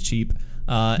deck's going to be cheap.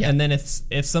 And then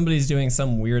if somebody's doing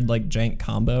some weird like jank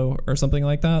combo or something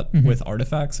like that with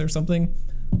artifacts or something,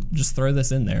 just throw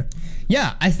this in there.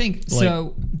 Yeah, I think Like,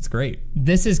 so. It's great.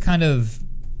 This is kind of,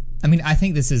 I mean, I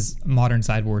think this is modern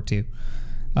sideboard too.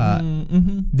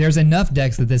 There's enough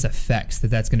decks that this affects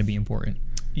that's going to be important.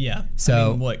 Yeah. So I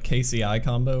mean, what KCI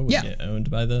combo would get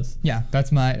owned by this? Yeah,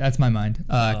 that's my mind.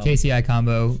 KCI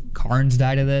combo. Karns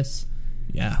die to this.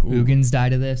 Yeah. Ugins die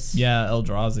to this. Yeah.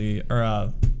 Eldrazi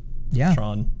or yeah.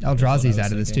 Tron. Eldrazi's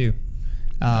out of this too.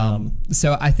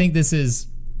 So I think this is,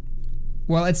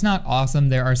 well, it's not awesome.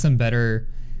 There are some better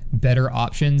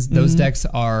options. Those decks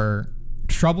are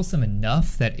troublesome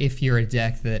enough that if you're a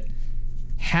deck that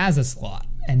has a slot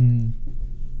and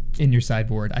in your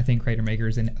sideboard, I think Crater Maker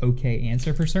is an okay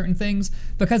answer for certain things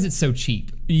because it's so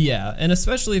cheap. Yeah, and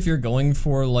especially if you're going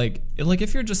for like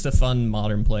if you're just a fun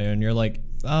modern player and you're like,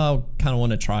 oh, kind of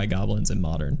want to try goblins in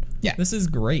modern. Yeah, this is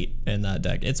great in that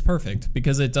deck. It's perfect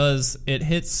because it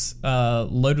hits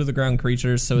low to the ground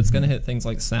creatures, so it's going to hit things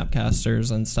like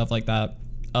Snapcasters and stuff like that,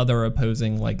 other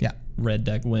opposing like red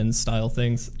deck wins style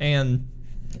things, and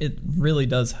it really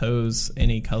does hose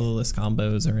any colorless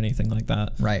combos or anything like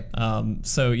that. Right.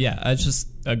 So yeah, it's just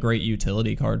a great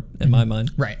utility card in my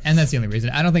mind. Right, and that's the only reason.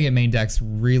 I don't think it main decks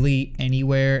really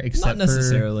anywhere except not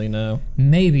necessarily, no.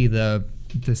 Maybe the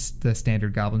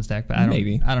standard goblins deck, but I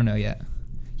don't know yet.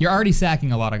 You're already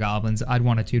sacking a lot of goblins. I'd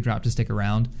want a 2-drop to stick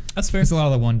around. That's fair. Because a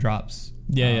lot of the 1-drops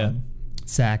yeah.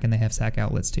 sack, and they have sack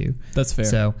outlets too. That's fair.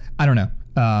 So I don't know.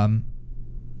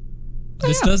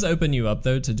 This does open you up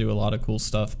though to do a lot of cool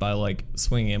stuff by like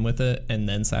swinging in with it and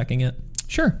then sacking it.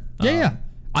 Sure. Yeah.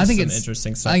 I think it's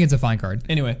interesting stuff. I think it's a fine card.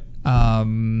 Anyway, what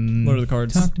are the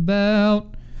cards? Talked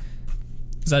about.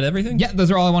 Is that everything? Yeah,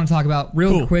 those are all I want to talk about.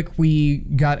 Real quick, we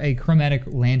got a Chromatic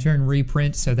Lantern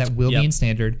reprint, so that will be in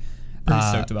standard. Pretty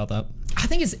stoked about that. I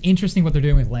think it's interesting what they're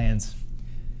doing with lands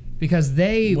because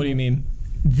they. What do you mean?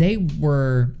 They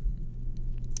were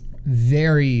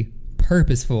very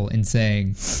purposeful in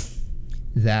saying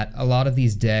that a lot of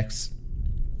these decks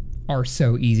are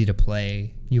so easy to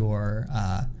play. Your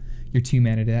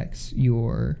 2-mana decks,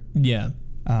 your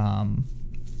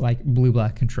like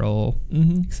blue-black control,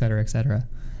 et cetera,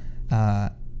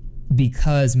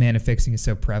 because mana fixing is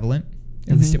so prevalent.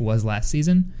 At least it was last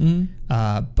season.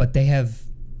 But they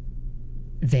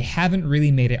haven't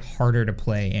really made it harder to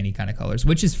play any kind of colors,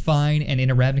 which is fine. And in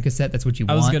a Ravnica set, that's what you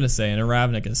want. I was gonna say in a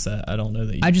Ravnica set, I don't know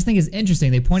that. I just think it's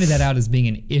interesting. They pointed that out as being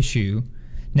an issue.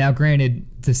 Now, granted,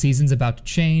 the season's about to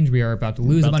change. We are about to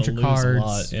lose a bunch of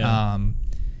cards.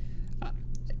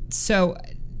 So,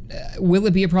 will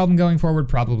it be a problem going forward?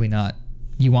 Probably not.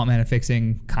 You want mana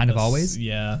fixing kind of always.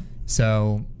 Yeah.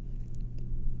 So,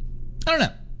 I don't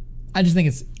know. I just think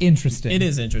it's interesting. It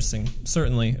is interesting,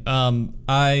 certainly.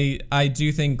 I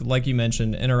do think, like you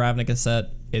mentioned, in a Ravnica set,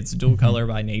 it's dual color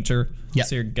by nature. Yep.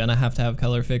 So you're gonna have to have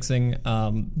color fixing.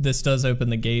 This does open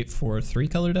the gate for 3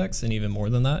 color decks and even more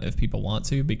than that if people want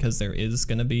to, because there is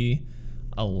gonna be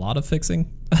a lot of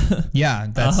fixing. Yeah,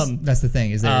 that's the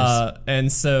thing. Is there's and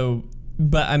so,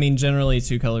 but I mean, generally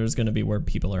 2 color is gonna be where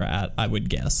people are at, I would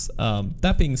guess.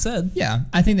 That being said, yeah,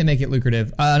 I think they make it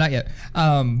lucrative. Not yet.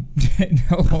 No,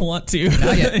 I want to.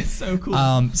 Not yet. It's so cool.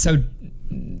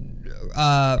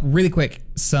 Really quick,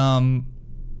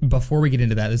 before we get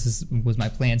into that, this was my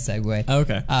planned segue.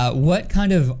 Okay. What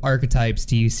kind of archetypes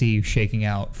do you see shaking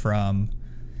out from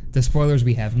the spoilers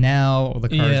we have now, or the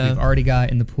cards we've already got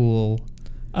in the pool?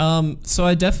 So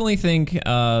I definitely think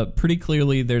pretty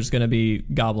clearly there's going to be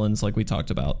goblins like we talked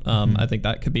about. I think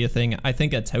that could be a thing. I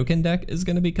think a token deck is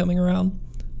going to be coming around.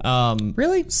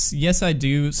 Really? Yes, I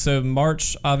do. So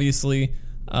March, obviously,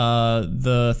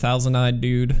 the Thousand-Eyed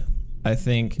Dude, I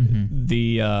think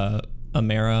the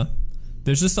Amera.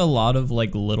 There's just a lot of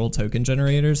like little token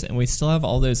generators, and we still have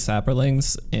all those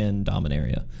Saprolings in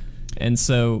Dominaria. And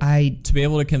so to be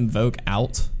able to convoke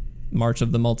out March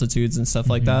of the Multitudes and stuff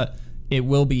like that, it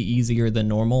will be easier than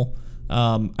normal.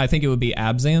 I think it would be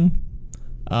Abzan.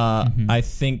 I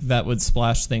think that would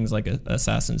splash things like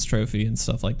Assassin's Trophy and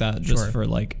stuff like that, just for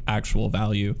like actual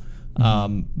value.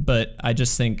 But I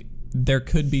just think there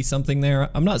could be something there.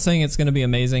 I'm not saying it's going to be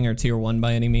amazing or tier 1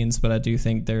 by any means, but I do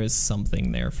think there is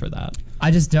something there for that.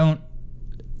 Because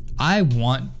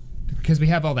we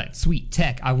have all that sweet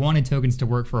tech, I wanted tokens to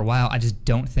work for a while. I just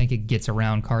don't think it gets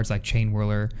around cards like Chain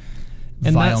Whirler,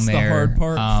 and Vilemare, that's the hard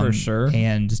part for sure.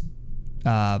 And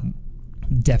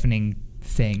Deafening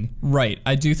thing. Right.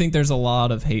 I do think there's a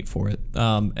lot of hate for it.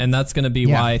 And that's going to be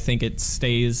why I think it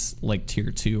stays like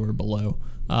tier 2 or below.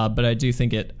 But I do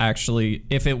think it actually,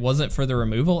 if it wasn't for the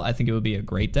removal, I think it would be a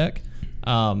great deck.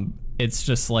 It's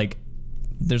just like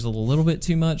there's a little bit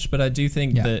too much, but I do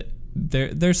think that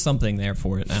there's something there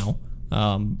for it now,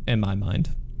 in my mind.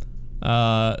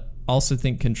 Also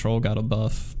think Control got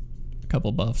a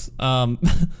couple buffs.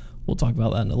 We'll talk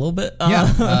about that in a little bit.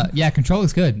 Control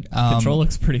looks good. Control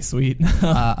looks pretty sweet.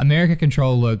 America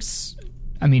Control looks,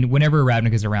 I mean, whenever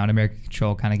Ravnica's around, America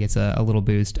Control kind of gets a little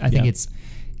boost. I think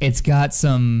it's got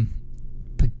some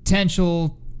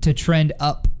potential to trend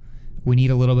up. We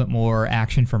need a little bit more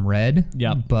action from red.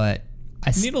 Yeah. But I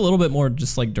need a little bit more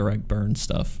just like direct burn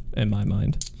stuff in my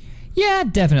mind. Yeah,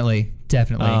 definitely.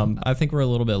 I think we're a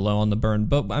little bit low on the burn,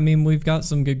 but I mean, we've got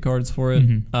some good cards for it.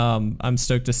 I'm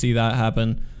stoked to see that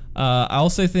happen. I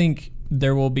also think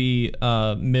there will be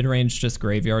mid-range just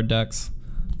graveyard decks.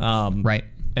 Right.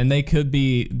 And they could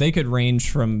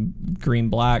range from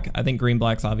green-black. I think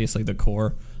green-black's obviously the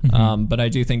core. But I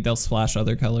do think they'll splash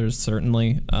other colors,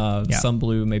 certainly. Some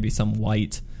blue, maybe some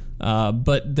white.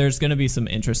 But there's going to be some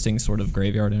interesting sort of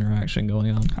graveyard interaction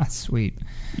going on. That's sweet.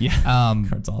 Yeah.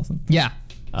 Card's awesome. Yeah.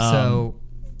 So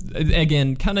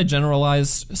again, kind of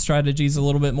generalized strategies a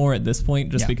little bit more at this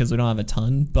point, just because we don't have a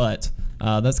ton. But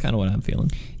that's kind of what I'm feeling.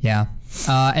 Yeah.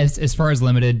 As far as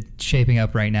limited shaping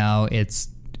up right now, it's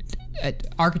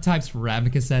archetypes for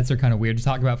Ravnica sets are kind of weird to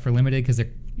talk about for limited because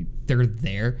they're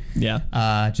there.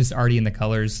 Yeah. Just already in the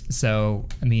colors. So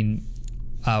I mean,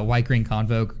 white green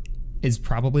Convoke is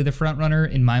probably the front runner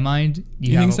in my mind.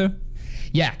 You think so?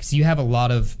 Yeah, because you have a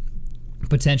lot of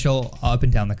potential up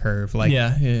and down the curve. Like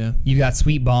you've got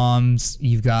sweet bombs,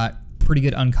 you've got pretty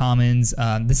good uncommons.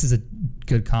 This is a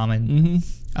good common.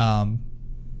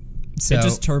 So it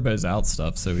just turbos out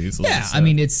stuff so easily. Yeah, so. I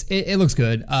mean it looks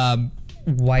good.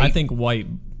 White. I think white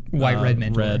red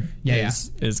mentor. Red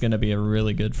is going to be a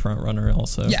really good front runner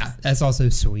also. Yeah, that's also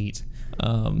sweet.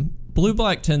 Blue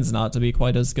black tends not to be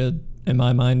quite as good in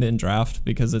my mind in draft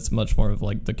because it's much more of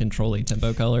like the control-y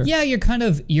tempo color. Yeah,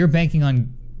 you're banking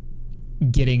on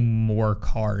getting more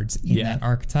cards in that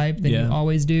archetype than you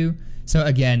always do. So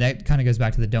again, that kind of goes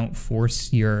back to the don't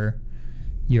force your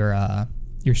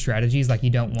strategies. Like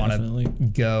you don't want to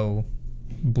go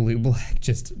blue black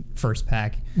just first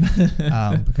pack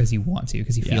because you want to,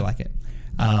 because you feel like it.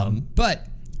 But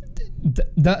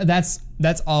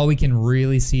that's all we can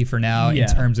really see for now in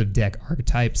terms of deck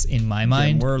archetypes in my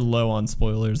mind. We're low on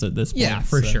spoilers at this point. Yeah,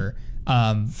 for sure.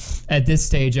 At this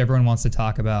stage, everyone wants to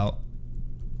talk about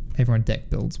everyone deck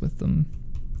builds with them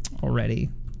already,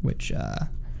 which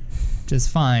is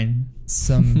fine.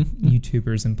 Some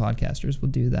YouTubers and podcasters will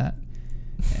do that.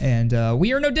 And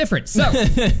we are no different. So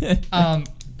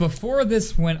before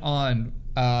this went on,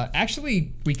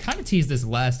 actually, we kind of teased this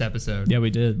last episode. Yeah,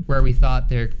 we did. Where we thought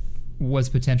there was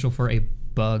potential for a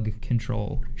bug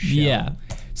control show. Yeah.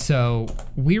 So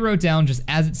we wrote down just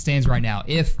as it stands right now,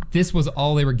 if this was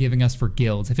all they were giving us for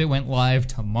guilds, if it went live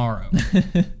tomorrow,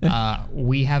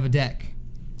 we have a deck.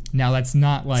 Now that's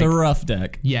not like... It's a rough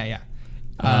deck. Yeah.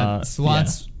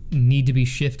 Slots need to be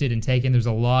shifted and taken. There's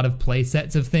a lot of play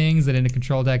sets of things that in a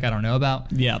control deck I don't know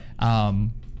about. Yeah.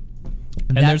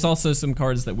 And there's also some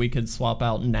cards that we could swap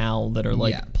out now that are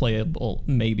like playable,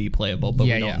 maybe playable, but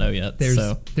we don't know yet.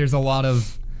 There's a lot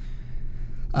of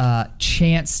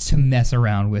chance to mess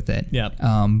around with it. Yeah.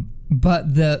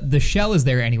 But the shell is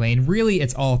there anyway, and really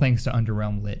it's all thanks to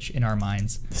Underrealm Lich in our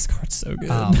minds. This card's so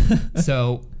good.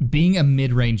 So being a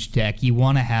mid-range deck, you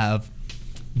want to have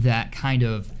that kind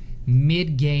of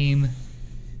mid-game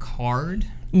card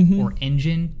or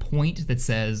engine point that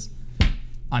says,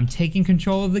 I'm taking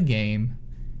control of the game.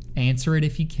 Answer it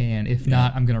if you can. If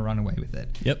not, I'm going to run away with it.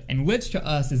 Yep. And Lich to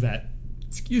us is that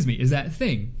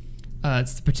thing.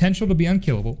 It's the potential to be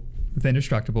unkillable with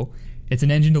indestructible. It's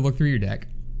an engine to look through your deck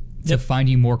to find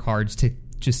you more cards to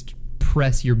just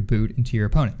press your boot into your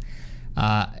opponent.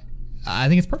 I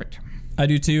think it's perfect. I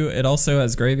do too. It also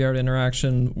has graveyard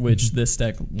interaction, which this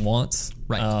deck wants.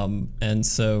 Right. And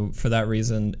so for that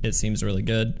reason, it seems really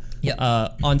good. Yeah.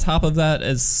 On top of that,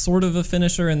 as sort of a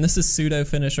finisher, and this is pseudo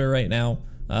finisher right now,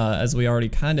 as we already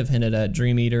kind of hinted at,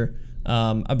 Dream Eater.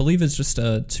 I believe it's just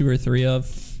a 2 or 3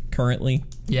 of currently.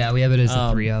 Yeah, we have it as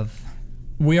a 3 of.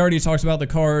 We already talked about the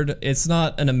card. It's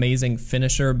not an amazing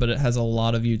finisher, but it has a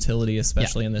lot of utility,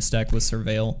 especially in this deck with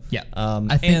Surveil. Yeah.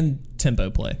 And tempo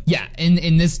play. Yeah,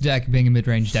 in this deck, being a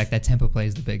mid-range deck, that tempo play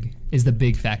is the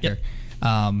big factor.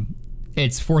 Yep.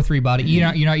 It's 4/3 body.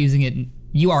 You're not using it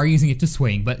you are using it to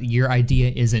swing, but your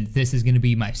idea isn't this is going to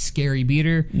be my scary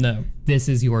beater. No. This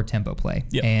is your tempo play.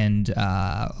 Yep. And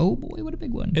oh boy, what a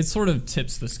big one. It sort of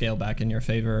tips the scale back in your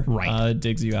favor. Right.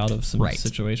 Digs you out of some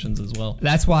situations as well.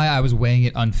 That's why I was weighing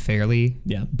it unfairly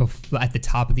at the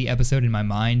top of the episode in my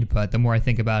mind, but the more I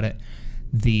think about it,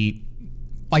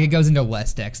 it goes into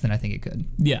less decks than I think it could.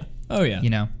 Yeah. Oh, yeah. You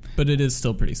know? But it is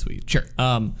still pretty sweet. Sure.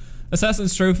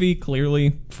 Assassin's Trophy,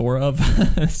 clearly 4 of.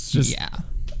 It's just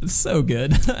so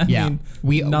good. I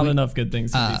mean, not enough good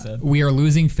things to be said. We are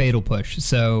losing Fatal Push,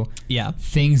 so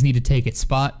things need to take its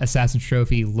spot. Assassin's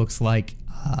Trophy looks like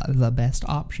the best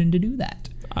option to do that.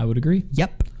 I would agree.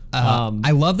 Yep.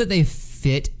 I love that they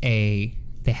fit. They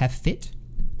fit.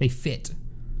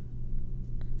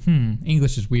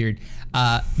 English is weird.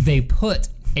 They put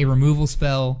a removal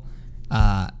spell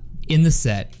in the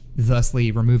set,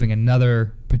 thusly removing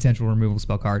another potential removal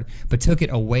spell card, but took it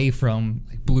away from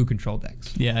blue control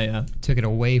decks. Yeah. Took it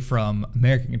away from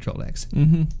American control decks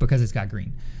because it's got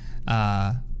green.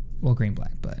 Green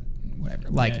black, but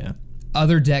whatever.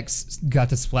 Other decks got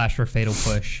to splash for Fatal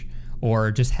Push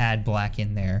or just had black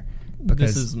in there.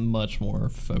 Because this is much more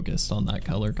focused on that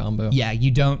color combo. Yeah,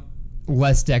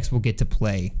 less decks will get to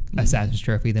play Assassin's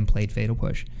Trophy than played Fatal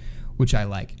Push, which I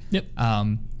like. Yep.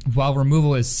 While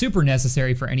removal is super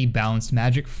necessary for any balanced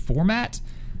Magic format,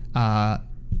 I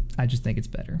just think it's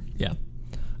better. Yeah.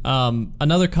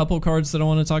 Another couple cards that I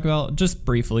want to talk about, just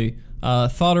briefly.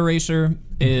 Thought Erasure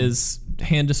is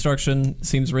hand destruction,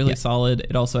 seems really solid.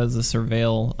 It also has the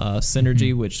Surveil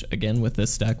synergy, which, again, with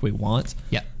this deck, we want.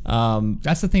 Yeah.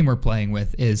 That's the thing we're playing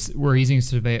with, is we're using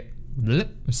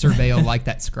Surveil like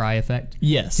that scry effect.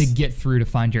 Yes. To get through to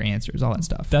find your answers, all that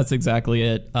stuff. That's exactly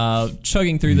it.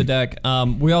 Chugging through the deck.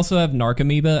 We also have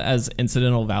Narcomoeba as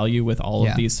incidental value with all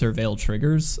of these Surveil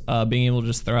triggers. Being able to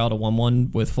just throw out a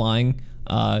 1/1 with flying.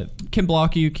 Can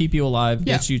block you, keep you alive,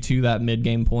 get you to that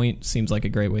mid-game point. Seems like a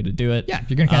great way to do it. Yeah,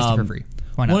 you're going to cast it for free.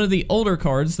 Why not? One of the older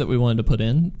cards that we wanted to put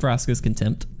in, Vraska's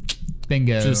Contempt.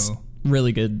 Bingo. Just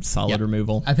really good, solid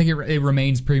removal. I think it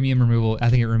remains premium removal. I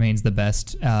think it remains the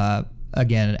best,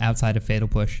 again, outside of Fatal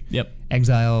Push. Yep.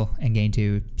 Exile and Gain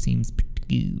 2 seems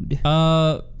pretty good.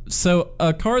 So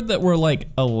a card that we're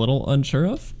a little unsure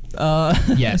of.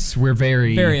 Yes, we're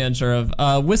very unsure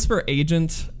of. Whisper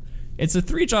Agent. It's a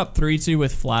 3-drop 3/2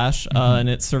 with flash, and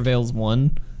it surveils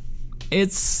 1.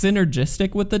 It's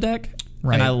synergistic with the deck,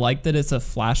 and I like that it's a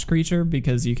flash creature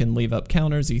because you can leave up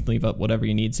counters, you can leave up whatever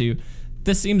you need to.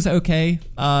 This seems okay,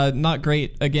 not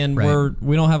great. Again,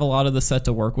 we don't have a lot of the set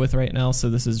to work with right now,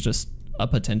 so this is just a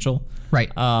potential. Right,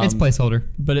 it's placeholder,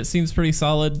 but it seems pretty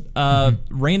solid.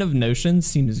 Reign of Notion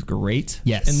seems great.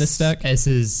 Yes, in this deck. This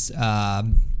is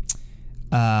Read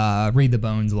the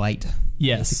Bones light.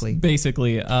 Yes,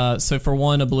 basically. So for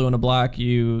 1, a blue and a black,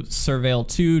 you surveil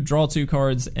 2, draw 2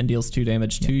 cards, and deals 2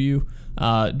 damage to you.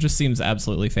 Just seems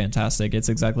absolutely fantastic. It's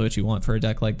exactly what you want for a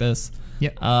deck like this.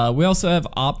 Yep. We also have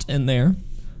Opt in there.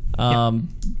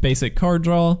 Basic card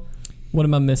draw. What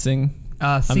am I missing?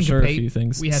 I'm sure a few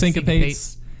things. We have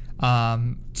Syncopates.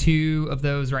 2 of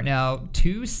those right now.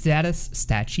 2 status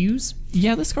statues.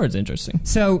 Yeah, this card's interesting.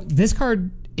 So this card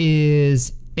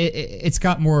is... It's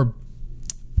got more...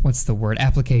 What's the word?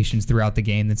 Applications throughout the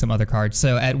game than some other cards.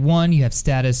 So at 1, you have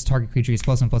status, target creature is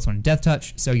 +1/+1 death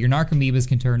touch. So your Narcomoebas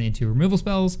can turn into removal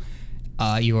spells.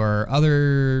 Your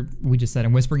other, we just said,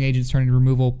 Whispering Agents turn into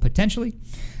removal, potentially.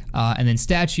 And then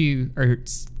statue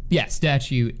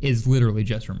is literally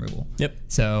just removal. Yep.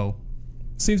 So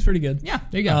seems pretty good. Yeah,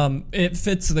 there you go. It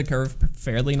fits the curve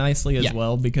fairly nicely as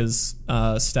well because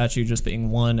statue just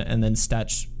being 1 and then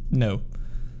status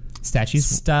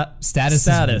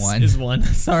is 1.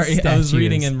 Sorry, I was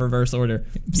reading in reverse order.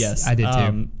 Yes, I did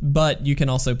too. But you can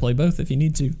also play both if you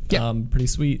need to. Yeah. Pretty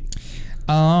sweet.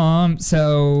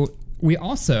 So we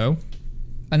also,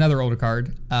 another older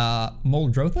card,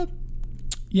 Moldrotha.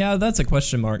 Yeah, that's a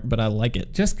question mark, but I like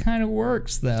it. Just kind of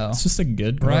works though. It's just a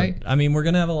good card. Right? I mean, we're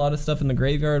gonna have a lot of stuff in the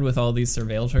graveyard with all these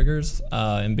surveil triggers,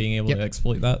 and being able to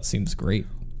exploit that seems great.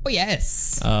 Oh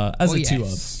yes. As a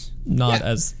 2/of. Not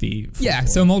as the...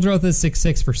 So Moldrotha is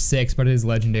 6/6 for 6, but it is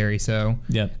legendary, so...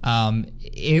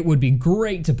 it would be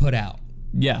great to put out.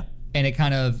 Yeah. And it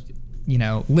kind of,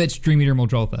 Lich, Dream Eater,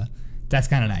 Moldrotha. That's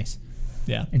kind of nice.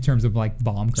 Yeah. In terms of, bomb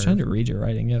curve. I'm trying to read your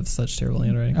writing. You have such terrible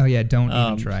handwriting. Oh, yeah, don't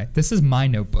even try. This is my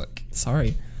notebook.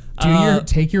 Sorry.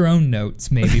 Take your own notes,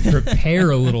 maybe.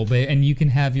 Prepare a little bit, and you can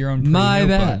have your own My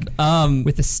notebook bad.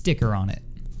 With a sticker on it.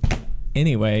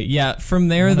 Anyway, from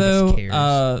there,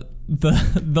 though...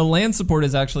 The land support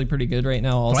is actually pretty good right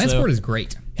now. Also, land support is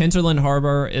great. Hinterland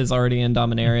Harbor is already in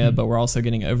Dominaria, but we're also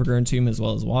getting Overgrown Tomb as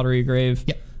well as Watery Grave.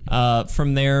 Yep.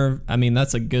 From there, I mean,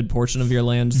 that's a good portion of your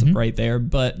lands right there,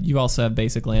 but you also have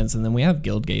basic lands, and then we have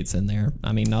guild gates in there.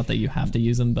 I mean, not that you have to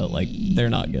use them, but like they're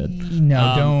not good.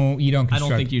 No, you don't. I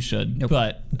don't think you should. Nope.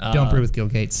 But don't brew with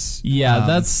guild gates. Yeah,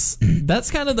 that's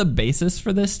kind of the basis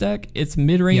for this deck. It's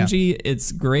mid-rangey. Yeah.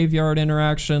 It's graveyard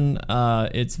interaction.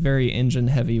 It's very engine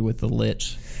heavy with the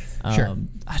lich. Sure.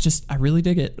 I really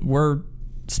dig it. We're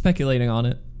speculating on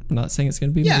it. I'm not saying it's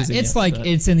going to be amazing. Yeah, it's yet, like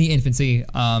it's in the infancy.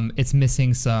 It's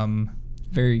missing some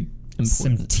very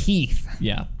important. Some teeth.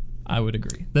 Yeah, I would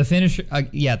agree. The finisher,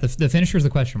 the finisher is a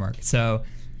question mark. So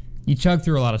you chug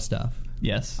through a lot of stuff.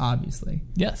 Yes, obviously.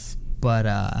 Yes, but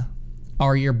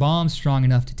are your bombs strong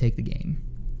enough to take the game?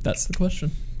 That's the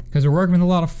question. Because we're working with a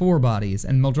lot of 4 bodies,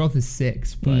 and Muldroth is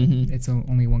 6, but it's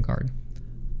only 1 card.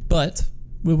 But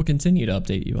we will continue to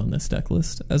update you on this deck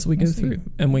list as we go through,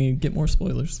 and we get more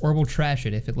spoilers. Or we'll trash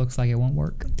it if it looks like it won't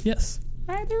work. Yes.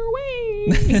 Either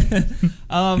way.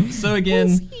 So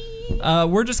again,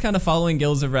 we're just kind of following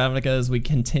Guilds of Ravnica as we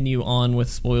continue on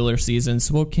with spoiler season.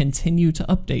 So we'll continue to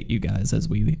update you guys as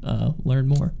we learn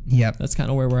more. Yep. That's kind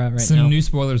of where we're at right now. Some new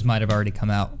spoilers might have already come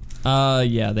out.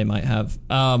 Yeah, they might have.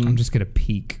 I'm just going to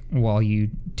peek while you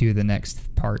do the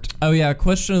next part. Oh, yeah.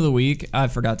 Question of the week. I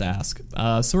forgot to ask.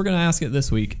 So we're going to ask it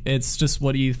this week. It's just,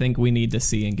 what do you think we need to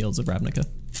see in Guilds of Ravnica?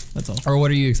 That's all. Or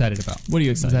what are you excited about? What are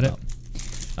you excited about?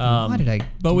 Why did I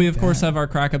But we, of course, have our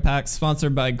Crack-A-Pack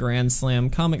sponsored by Grand Slam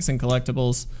Comics and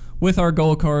Collectibles with our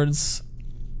goal cards.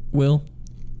 Will?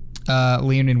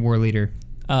 Leonin War Leader.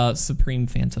 Supreme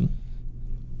Phantom.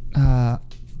 Oh,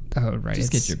 right.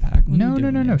 Just get your pack.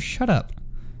 No. Shut up.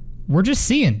 We're just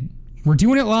seeing. We're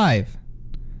doing it live.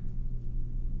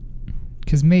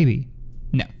 Because maybe.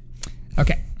 No.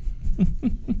 Okay.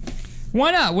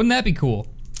 Why not? Wouldn't that be cool?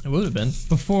 It would have been.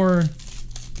 Before.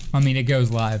 I mean, it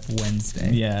goes live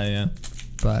Wednesday. Yeah.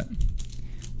 But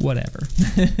whatever.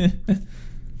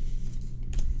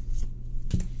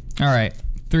 All right.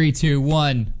 3, 2,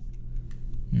 1.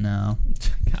 No.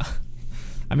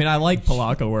 I mean, I like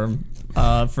Palaka Worm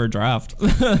for draft.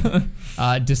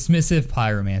 Dismissive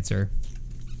Pyromancer.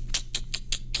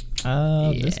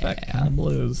 This pack kind of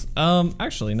blows.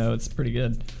 Actually, no, it's pretty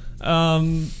good.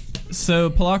 So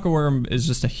Palaka Worm is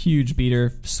just a huge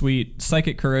beater. Sweet.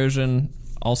 Psychic Corrosion,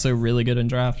 also really good in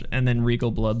draft. And then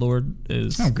Regal Bloodlord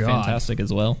is fantastic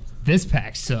as well. This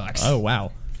pack sucks. Oh,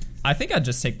 wow. I think I'd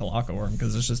just take Palaka Worm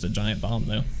because it's just a giant bomb,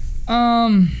 though.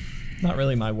 Not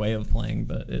really my way of playing,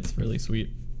 but it's really sweet.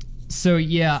 So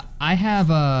yeah, I have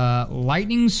a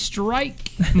Lightning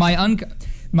Strike. My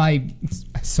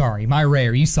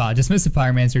rare. You saw Dismissive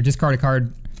Pyromancer. Discard a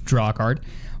card, draw a card,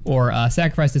 or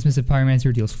sacrifice Dismissive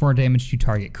Pyromancer. Deals 4 damage to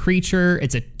target creature.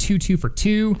 It's a 2/2 for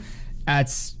 2.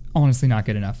 That's honestly not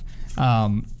good enough.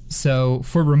 So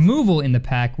for removal in the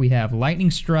pack, we have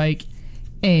Lightning Strike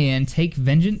and Take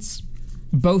Vengeance.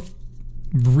 Both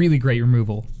really great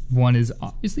removal. One is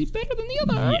obviously better than the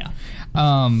other. Yeah.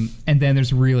 And then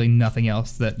there's really nothing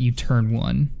else that you turn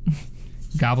 1.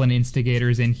 Goblin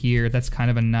Instigator's in here. That's kind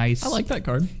of a nice... I like that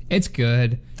card. It's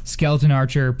good. Skeleton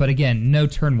Archer, but again, no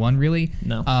turn 1 really.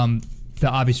 No. The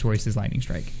obvious choice is Lightning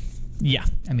Strike. Yeah.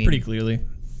 I mean, pretty clearly.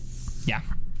 Yeah.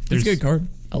 It's a good card.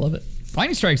 I love it.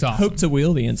 Lightning Strike's awesome. Hope to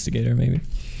wheel the Instigator, maybe.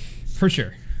 For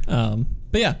sure. But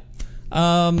yeah.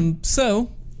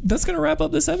 So... that's going to wrap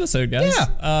up this episode, guys.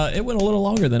 Yeah. It went a little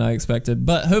longer than I expected,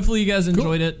 but hopefully you guys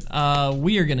enjoyed it.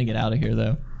 We are going to get out of here,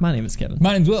 though. My name is Kevin.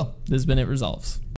 My name's Will. This has been It Resolves.